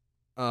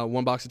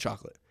 1 box of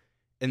chocolate.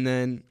 And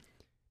then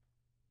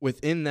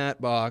within that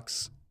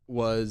box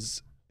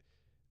was,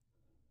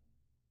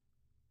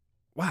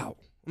 wow.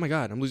 Oh my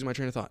God, I'm losing my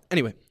train of thought.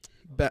 Anyway,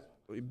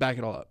 back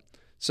it all up.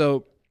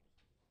 So,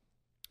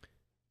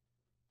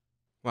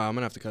 wow, I'm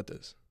going to have to cut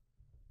this.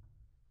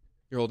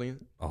 You're holding it?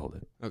 I'll hold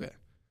it. Okay.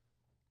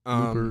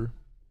 Blooper.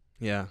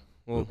 Yeah.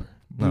 Well,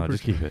 No, Bloopers.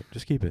 just keep it.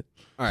 Just keep it.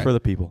 all right. For the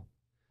people.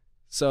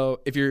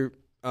 So if you're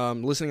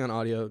listening on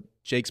audio,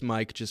 Jake's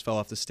mic just fell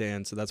off the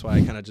stand, so that's why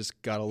I kind of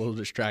just got a little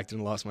distracted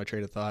and lost my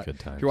train of thought. Good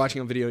time. If you're watching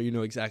on video, you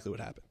know exactly what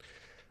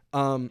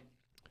happened.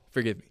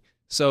 Forgive me.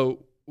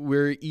 So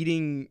we're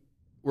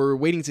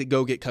waiting to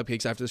go get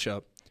cupcakes after the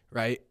show,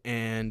 right?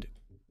 And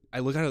I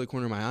look out of the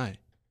corner of my eye,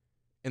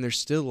 and there's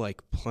still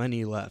like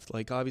plenty left.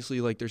 Like obviously,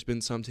 like there's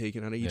been some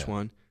taken out of each Yeah.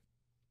 one.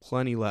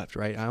 Plenty left,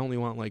 right? I only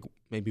want like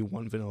maybe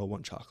 1 vanilla,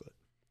 1 chocolate.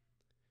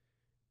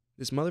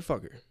 This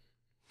motherfucker,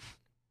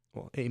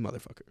 well, a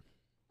motherfucker,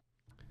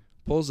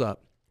 pulls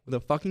up with a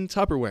fucking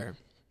Tupperware,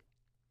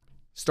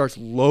 starts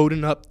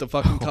loading up the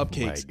fucking Oh my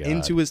cupcakes God.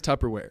 into his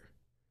Tupperware,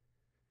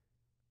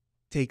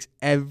 takes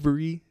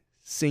every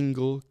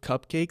single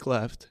cupcake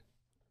left,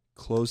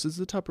 closes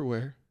the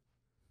Tupperware,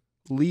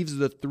 leaves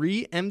the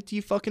 3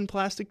 empty fucking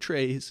plastic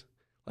trays,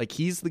 like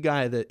he's the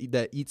guy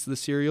that eats the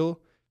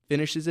cereal,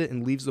 finishes it,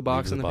 and leaves the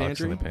box, Leave in, the box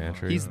pantry. in the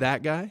pantry. He's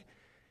that guy.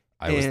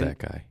 I was and- that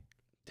guy.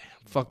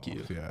 Fuck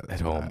you. Yeah, At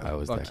that's home, bad. I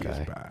was Fuck that you. guy.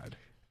 That's bad.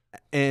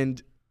 And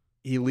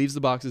he leaves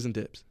the boxes and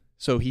dips.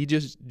 So he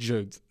just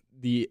jugged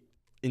the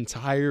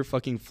entire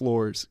fucking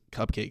floor's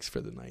cupcakes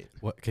for the night.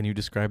 What can you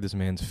describe this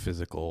man's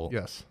physical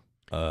Yes.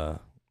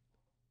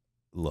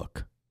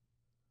 look?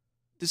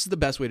 This is the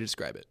best way to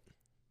describe it.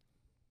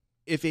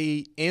 If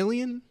a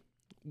alien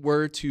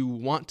were to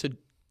want to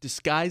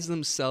disguise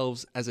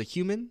themselves as a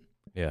human,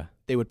 Yeah.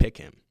 they would pick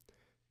him.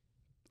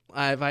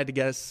 If I had to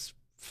guess,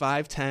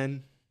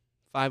 5'10",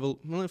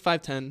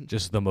 5'10",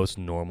 Just the most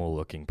normal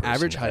looking person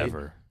Average height.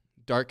 ever.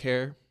 dark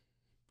hair,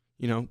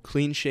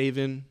 clean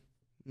shaven,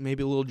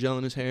 maybe a little gel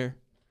in his hair,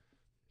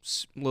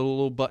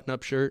 little button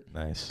up shirt,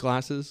 Nice.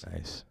 glasses.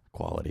 Nice.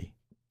 Quality.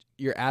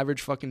 Your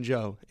average fucking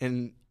Joe.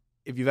 And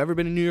if you've ever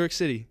been in New York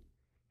City,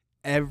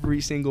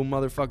 every single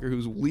motherfucker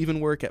who's leaving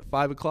work at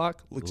 5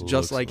 o'clock looks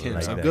just like Looks him.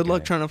 like So that good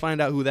luck guy. trying to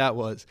find out who that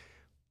was.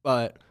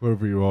 But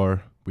Whoever you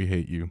are, we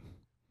hate you.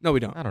 no, we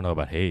don't. I don't know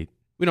about hate.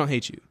 We don't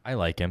hate you. I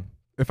like him.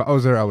 If I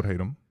was there, I would hate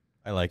him.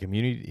 I like him.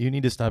 You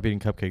need to stop eating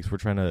cupcakes. We're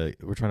trying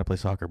to play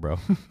soccer, bro.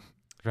 We're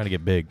trying to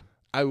get big.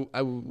 I would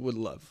have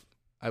loved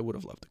a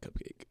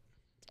cupcake.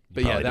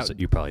 But You yeah, probably that-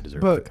 you probably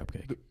deserve But the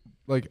cupcake.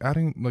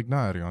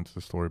 Not adding on to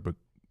the story, but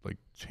like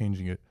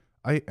changing it.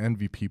 I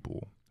envy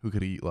people who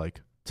could eat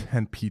like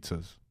 10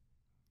 pizzas,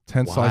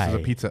 10 slices Why?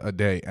 of pizza a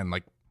day, and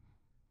like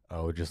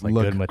Oh, just like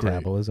look good great.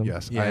 metabolism.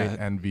 Yes, Yeah, I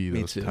envy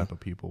me those too. type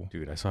of people.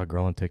 Dude, I saw a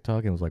girl on TikTok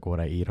and it was like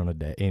what I eat on a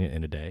day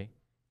in a day.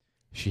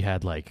 She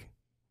had like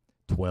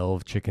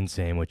 12 chicken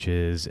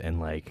sandwiches and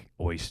like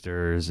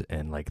oysters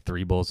and like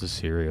 3 bowls of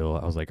cereal.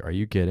 I was like, "Are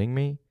you kidding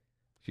me?"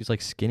 She's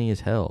like skinny as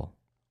hell.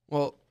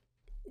 Well,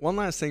 one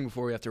last thing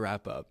before we have to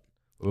wrap up.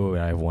 Oh,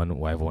 I have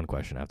one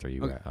question after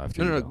you. Okay.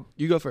 After No, you no, go.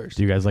 you go first.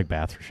 Do you guys like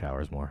baths or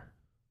showers more?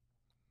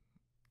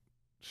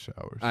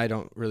 Showers. I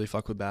don't really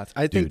fuck with baths.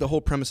 I think Dude. the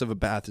whole premise of a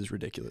bath is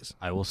ridiculous.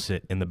 I will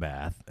sit in the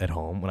bath at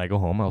home. When I go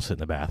home, I'll sit in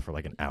the bath for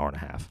like an hour and a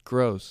half.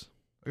 Gross.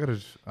 I don't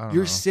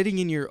You're know. sitting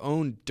in your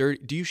own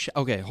dirt. Do you?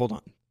 Okay, hold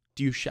on.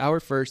 Do you shower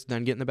first,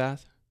 then get in the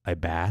bath? I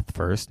bath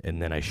first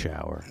and then I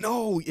shower.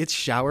 No, it's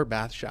shower,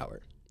 bath,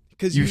 shower.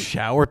 Because You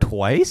shower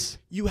twice?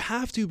 you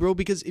have to, bro.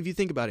 Because if you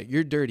think about it,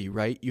 you're dirty,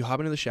 right? You hop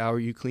into the shower,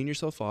 you clean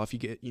yourself off, you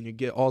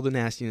get all the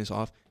nastiness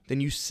off,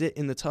 then you sit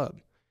in the tub,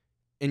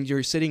 and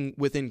you're sitting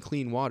within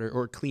clean water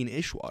or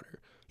clean-ish water.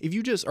 If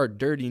you just are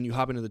dirty and you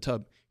hop into the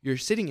tub, you're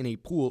sitting in a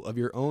pool of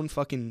your own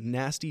fucking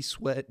nasty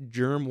sweat,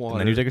 germ water.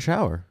 And then you take a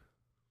shower.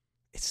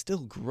 It's still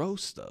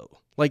gross though.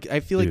 Like I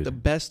feel like Dude. the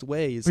best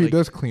way is But he like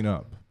does clean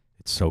up.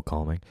 It's so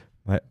calming.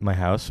 My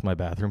house, my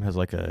bathroom has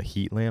like a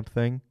heat lamp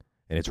thing,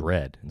 and it's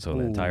red, and so the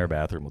Ooh. entire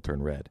bathroom will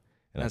turn red.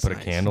 And That's I put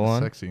nice. a candle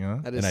on, Sexy, huh?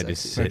 that is and I sexy.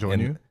 just Can I sit join in,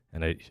 you?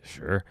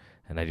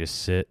 and I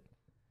just sit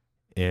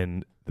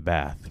in the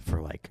bath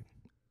for like.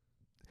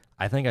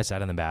 I think I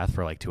sat in the bath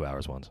for like 2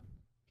 hours once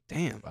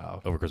Damn.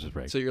 Wow. over Christmas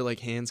break. So your like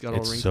hands got all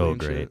It's wrinkly so and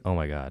great. shit. Oh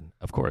my god!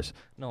 Of course.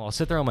 No, I'll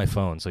sit there on my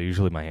phone, so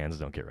usually my hands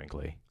don't get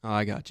wrinkly, Oh,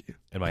 I got you.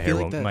 and my I hair feel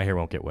like won't. that- My hair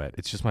won't get wet.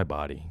 It's just my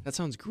body. That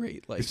sounds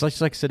great. Like It's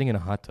just like sitting in a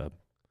hot tub,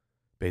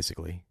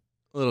 basically.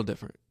 a little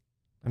different.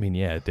 I mean,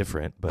 yeah,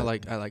 different, but I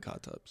like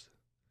hot tubs.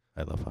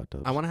 I love hot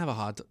tubs. I want to have a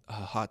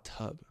hot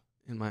tub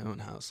in my own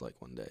house like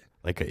one day.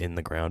 Like a in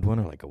the ground one,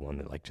 or like a one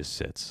that like just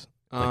sits.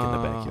 Like in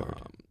the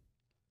backyard.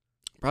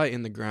 Probably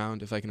in the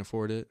ground if I can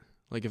afford it.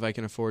 Like if I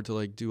can afford to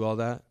like do all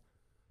that.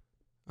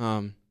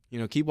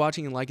 Keep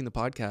watching and liking the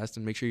podcast,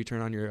 and make sure you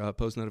turn on your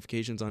post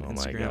notifications on Oh my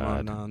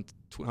Instagram, God.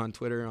 on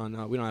Twitter,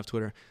 on we don't have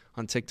Twitter,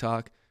 on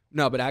TikTok.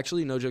 No, but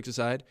actually, no jokes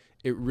aside,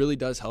 it really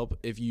does help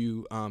if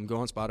you go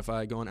on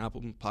Spotify, go on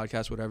Apple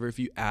Podcasts, whatever. If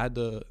you add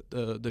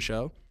the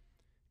show,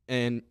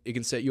 and it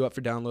can set you up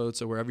for download.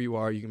 So wherever you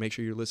are, you can make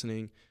sure you're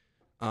listening.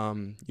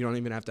 You don't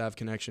even have to have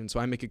connection. So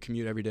I make a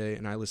commute every day,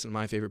 and I listen to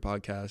my favorite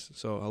podcast.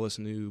 So I'll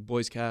listen to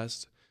Boys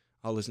Cast.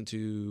 I'll listen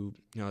to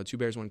Two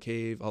Bears One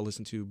Cave. I'll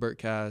listen to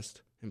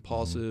Bertcast,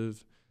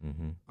 Impulsive,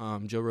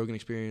 Joe Rogan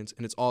Experience,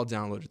 and it's all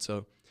downloaded.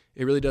 So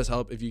it really does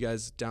help if you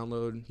guys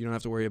download. You don't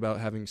have to worry about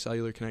having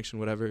cellular connection,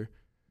 whatever.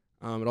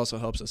 It also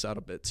helps us out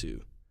a bit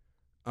too.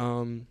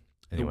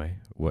 Anyway,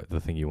 what the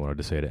thing you wanted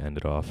to say to end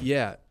it off?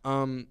 Yeah,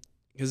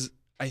 because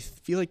I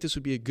feel like this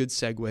would be a good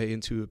segue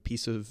into a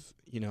piece of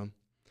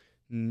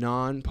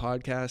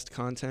non-podcast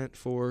content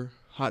for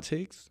hot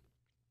takes.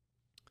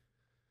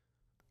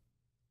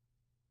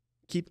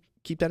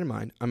 Keep that in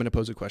mind. I'm going to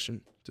pose a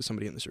question to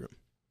somebody in this room.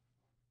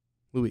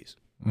 Luis,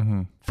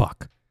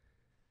 Fuck.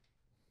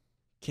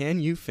 can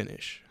you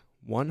finish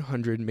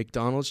 100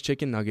 McDonald's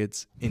chicken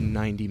nuggets in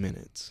 90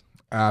 minutes?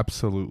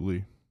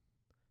 Absolutely.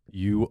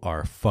 You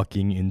are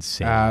fucking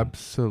insane.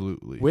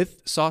 Absolutely.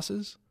 With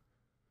sauces?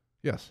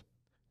 Yes.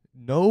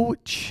 No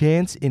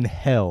chance in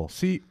hell.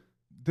 See,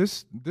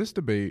 this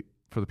debate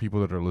for the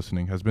people that are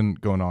listening has been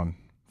going on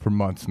for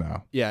months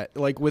now. Yeah,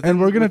 like And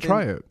we're going to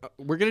try it.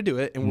 We're going to do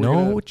it. And we're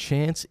No gonna,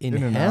 chance in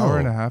In an hell. hour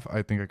and a half,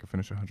 I think I could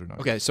finish 100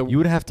 nuggets. Okay, so You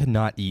would have to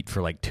not eat for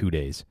like 2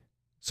 days.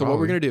 So what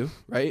we're Probably. going to do,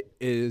 right,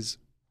 is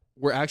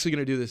we're actually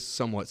going to do this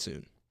somewhat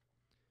soon.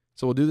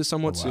 So we'll do this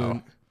somewhat Wow.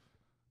 soon.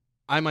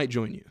 I might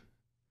join you.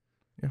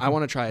 Yeah, I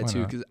want to try it why too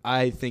not? because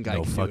I think I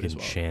No can do it fucking as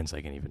well. chance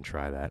I can even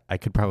try that. I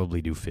could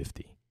probably do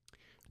 50.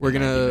 We're in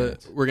 90 gonna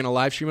minutes.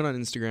 live stream it on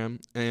Instagram,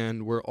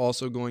 and we're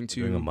also going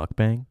Doing a to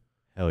mukbang?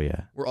 Hell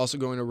yeah.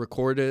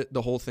 record it,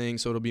 the whole thing,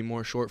 so it'll be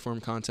more short form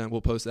content.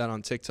 We'll post that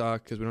on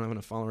TikTok because we don't have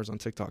enough followers on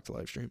TikTok to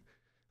live stream.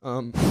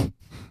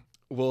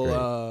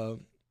 We'll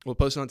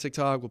post it on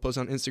TikTok. We'll post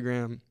it on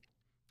Instagram.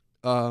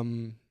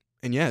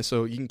 And yeah,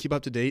 so you can keep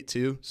up to date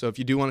too. So if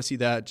you do want to see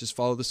that, just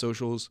follow the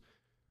socials.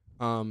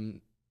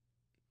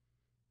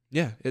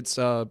 Yeah, it's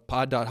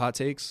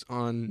pod.hottakes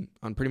on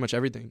pretty much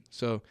everything.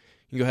 So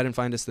you can go ahead and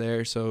find us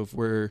there. So if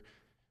we're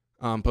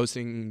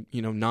posting,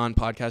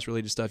 non-podcast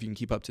related stuff, you can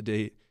keep up to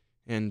date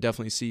and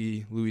definitely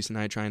see Luis and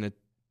I trying to,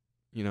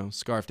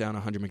 scarf down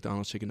 100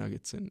 McDonald's chicken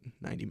nuggets in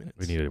 90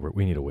 minutes.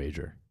 We need a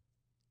wager.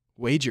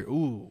 Wager.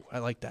 Ooh, I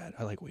like that.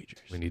 I like wagers.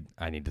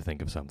 I need to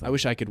think of something. I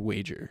wish I could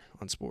wager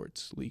on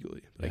sports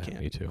legally, but I Yeah, can't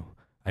Me too.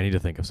 I need to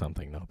think of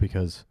something though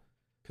because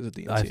because of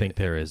the I NCAA. think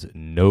there is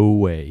no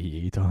way he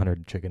eats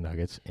 100 chicken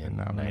nuggets in An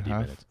hour and a 90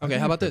 half. minutes. Okay,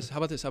 how about this?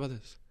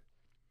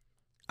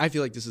 I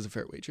feel like this is a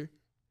fair wager.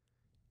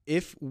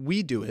 If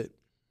we do it,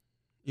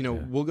 Yeah.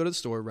 we'll go to the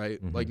store,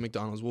 right? Mhm. Like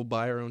McDonald's, we'll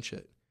buy our own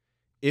shit.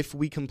 If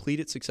we complete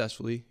it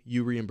successfully,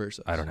 you reimburse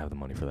us. I don't have the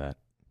money for that.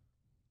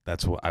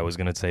 That's what I was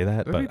gonna say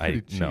that, That'd but be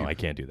pretty cheap. I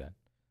can't do that.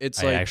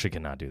 It's I like actually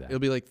cannot do that. it'll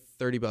be like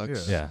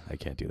 $30. Yeah, I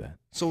can't do that.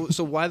 So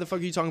why the fuck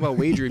are you talking about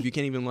wager if you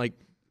can't even like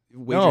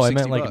wager? No, I 60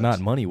 meant like bucks? not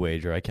money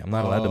wager. I'm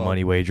not allowed to Oh,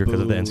 money wager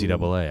because of the boo.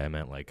 NCAA. I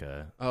meant like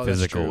a Oh, that's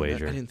physical true.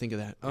 wager. I didn't think of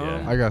that.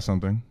 Yeah. I got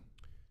something.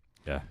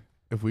 Yeah.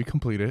 If we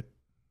complete it,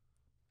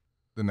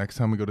 the next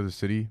time we go to the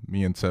city,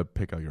 me and Seb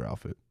pick out your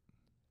outfit.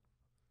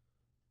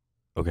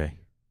 Okay.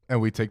 And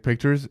we take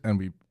pictures and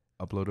we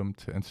upload them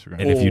to Instagram.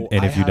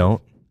 And if you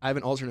don't, I have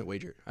an alternate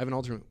wager. I have an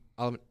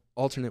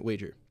alternate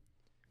wager.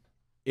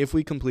 If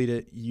we complete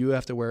it, you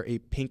have to wear a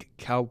pink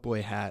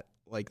cowboy hat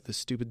like the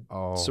stupid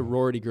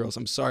sorority girls.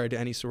 I'm sorry to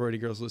any sorority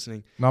girls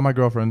listening. Not my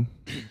girlfriend.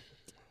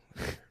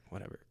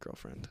 Whatever,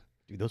 girlfriend.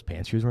 dude, those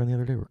pants you was wearing the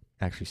other day were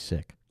actually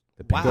sick.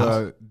 The pink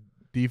Wow. ones.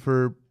 The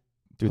Defer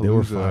Dude, they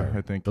were Palooza, fire.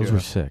 I think. Those yeah. were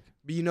sick.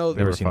 But you know,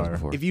 They were Never seen those fire.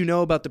 before. if you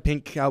know about the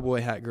pink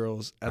cowboy hat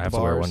girls at I the have bars,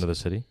 to wear one to the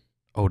city.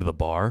 Oh, to the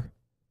bar.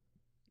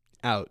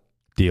 out.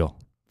 Deal.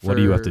 What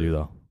do you have to For- do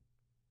though?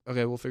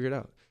 Okay, we'll figure it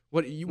out.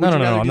 What you? No, would you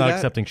rather I'm do not that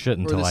accepting shit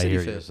or until the I city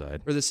hear fit? your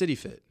side. or the city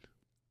fit.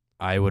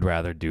 I would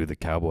rather do the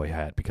cowboy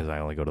hat because I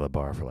only go to the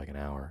bar for like an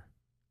hour.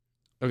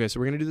 Okay, so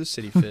we're gonna do the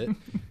city fit.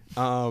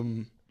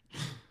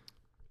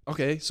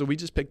 Okay, so we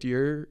just picked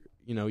your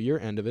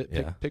end of it.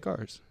 Yeah. Pick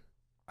ours.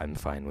 I'm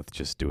fine with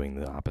just doing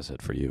the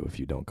opposite for you if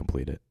you don't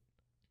complete it.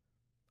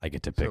 I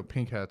get to pick. So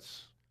pink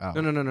hats out.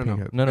 No. Pink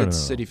hats. no, it's no.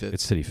 city fit.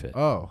 It's city fit.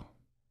 Oh.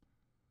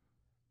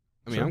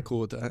 I mean, sure. I'm cool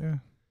with that. Yeah.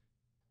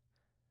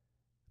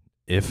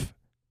 If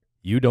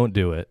you don't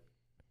do it,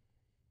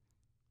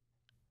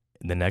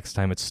 the next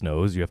time it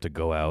snows, you have to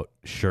go out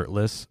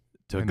shirtless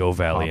to And Go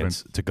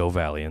Valiance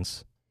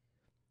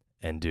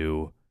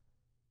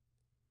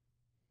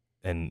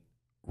and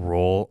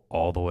roll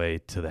all the way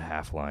to the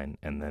half line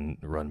and then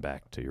run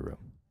back to your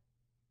room.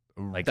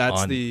 Like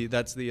That's on- the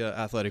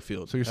athletic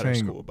field. So you're at our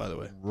saying school, by the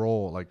way.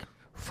 roll like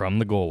from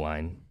the goal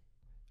line,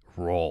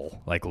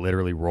 roll, like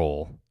literally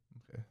roll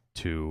Okay.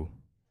 to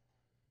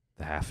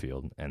the half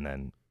field and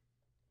then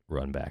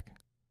run back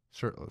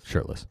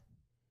shirtless.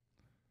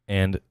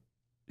 and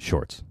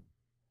shorts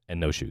and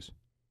no shoes.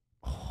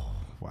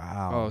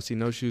 Wow. Oh, see,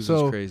 no shoes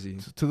So, is crazy.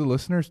 To the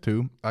listeners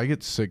too, I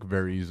get sick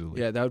very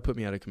easily. Yeah, that would put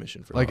me out of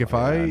commission for Like a if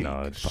while. I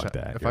no, fuck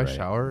that. if You're I right.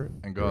 shower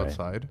and go You're right.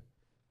 outside,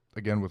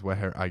 again with wet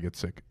hair, I get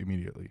sick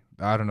immediately.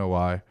 I don't know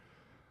why.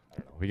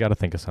 We got to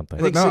think of something.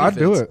 I think no, city I'd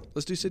do fits. it.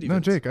 Let's do city No,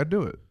 fits. Jake, I'd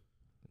do it.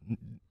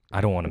 I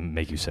don't want to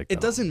make you sick.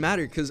 It though. doesn't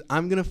matter because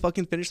I'm gonna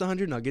fucking finish the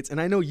 100 nuggets,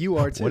 and I know you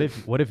are too.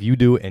 What if you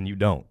do and you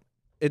don't?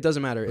 It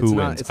doesn't matter. Who It's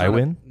not. wins? It's I not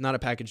win? not a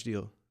package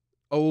deal.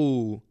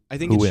 Oh, I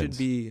think Who it wins? should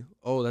be.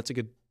 Oh, that's a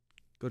good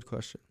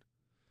question.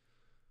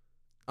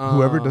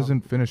 Whoever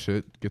doesn't finish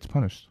it gets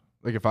punished.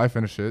 Like if I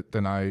finish it,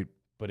 then I.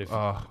 But if no,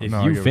 I you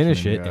get what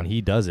finish mean, it yeah. and he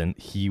doesn't,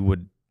 he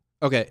would.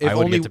 Okay, if I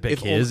would only get to pick if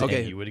his, okay,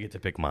 and you would get to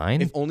pick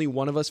mine. if only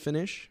one of us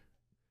finish,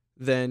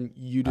 then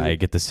you do. I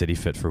get the city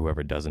fit for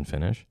whoever doesn't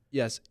finish.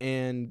 Yes,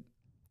 and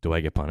Do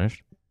I get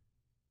punished?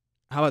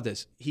 how about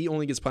this? He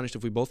only gets punished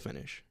if we both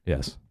finish.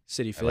 Yes,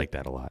 City I fit. like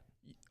that a lot.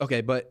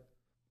 Okay, but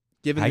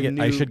given I the get.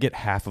 new, I should get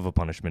half of a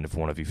punishment if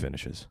one of you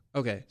finishes.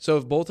 Okay, so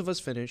if both of us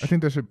finish, I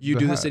think that should. you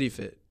do the hat. city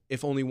fit.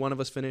 If only one of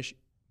us finish,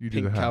 You do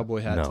the pink hat.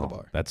 cowboy hat no, to the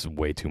bar. that's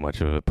way too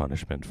much of a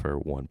punishment for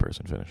one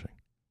person finishing.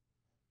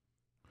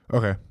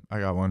 Okay, I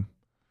got one.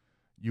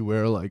 You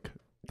wear like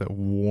the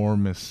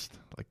warmest,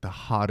 like the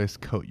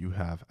hottest coat you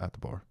have at the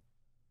bar,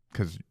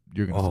 because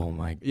you're gonna. Oh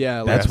my! Yeah,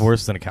 like, That's Yes.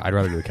 worse than a. I'd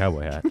rather do a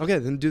cowboy hat. okay,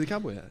 then do the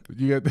cowboy hat.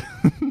 You get.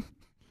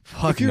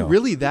 Fuck If you're no.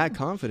 really that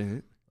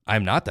confident.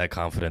 I'm not that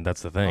confident.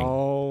 That's the thing.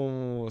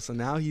 Oh, so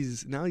now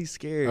he's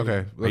scared. Okay.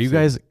 Are let's you see.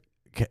 guys?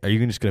 Are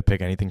you just gonna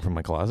pick anything from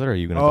my closet, or are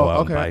you gonna go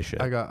out and buy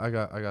shit? I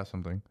got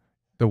something.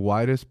 The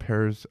widest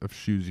pairs of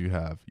shoes you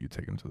have, you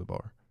take them to the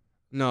bar.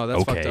 No,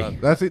 that's fucked Okay. up.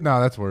 That's it. No,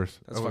 that's worse.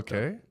 That's fucked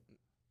okay.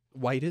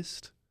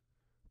 Whitest?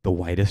 The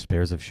whitest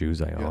pairs of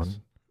shoes I Yes. own.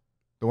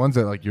 The ones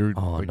that like you're.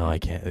 Oh like, no, I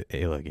can't.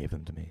 Ayla gave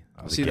them to me.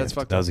 That was a See, that's gift.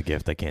 fucked That up. was a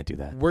gift. I can't do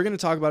that. We're gonna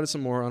talk about it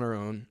some more on our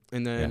own,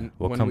 and then Yeah,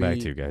 we'll when come back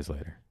to you guys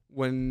later.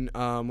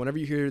 whenever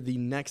you hear the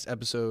next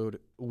episode,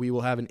 we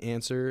will have an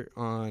answer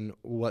on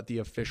what the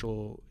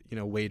official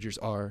wagers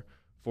are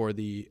for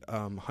the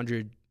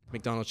 100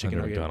 McDonald's chicken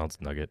Under nugget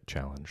McDonald's Nugget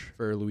Challenge.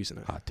 for Luis and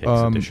I. Hot takes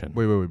edition.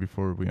 Wait.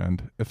 Before we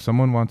end, if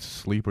someone wants to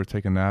sleep or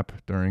take a nap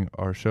during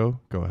our show,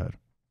 go ahead.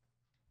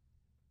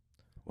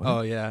 What?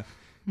 Oh yeah.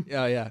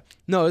 Yeah.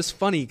 No, it's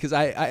funny because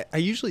I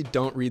usually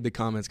don't read the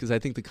comments because I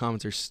think the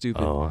comments are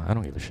stupid. Oh, I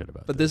don't give a shit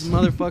about But this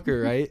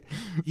motherfucker, right?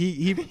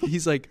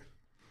 He's like,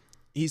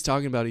 he's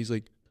talking about. He's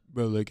like,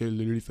 bro, like I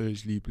literally fell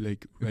asleep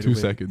like right 2 away,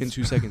 seconds. In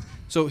 2 seconds.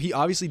 So he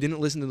obviously didn't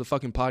listen to the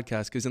fucking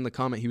podcast because in the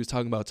comment he was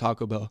talking about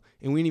Taco Bell,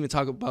 and we didn't even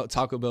talk about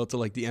Taco Bell till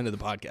like the end of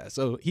the podcast.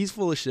 So he's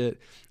full of shit.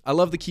 I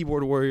love the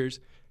keyboard warriors.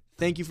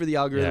 Thank you for the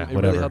algorithm. Yeah, It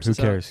whatever. really helps Who us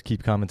cares?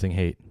 Keep commenting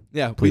hate. out.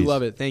 Yeah, Please. we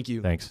love it. Thank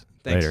you. Thanks.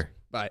 Thanks. Later.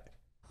 Bye.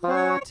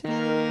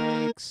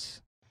 The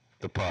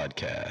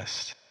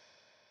podcast.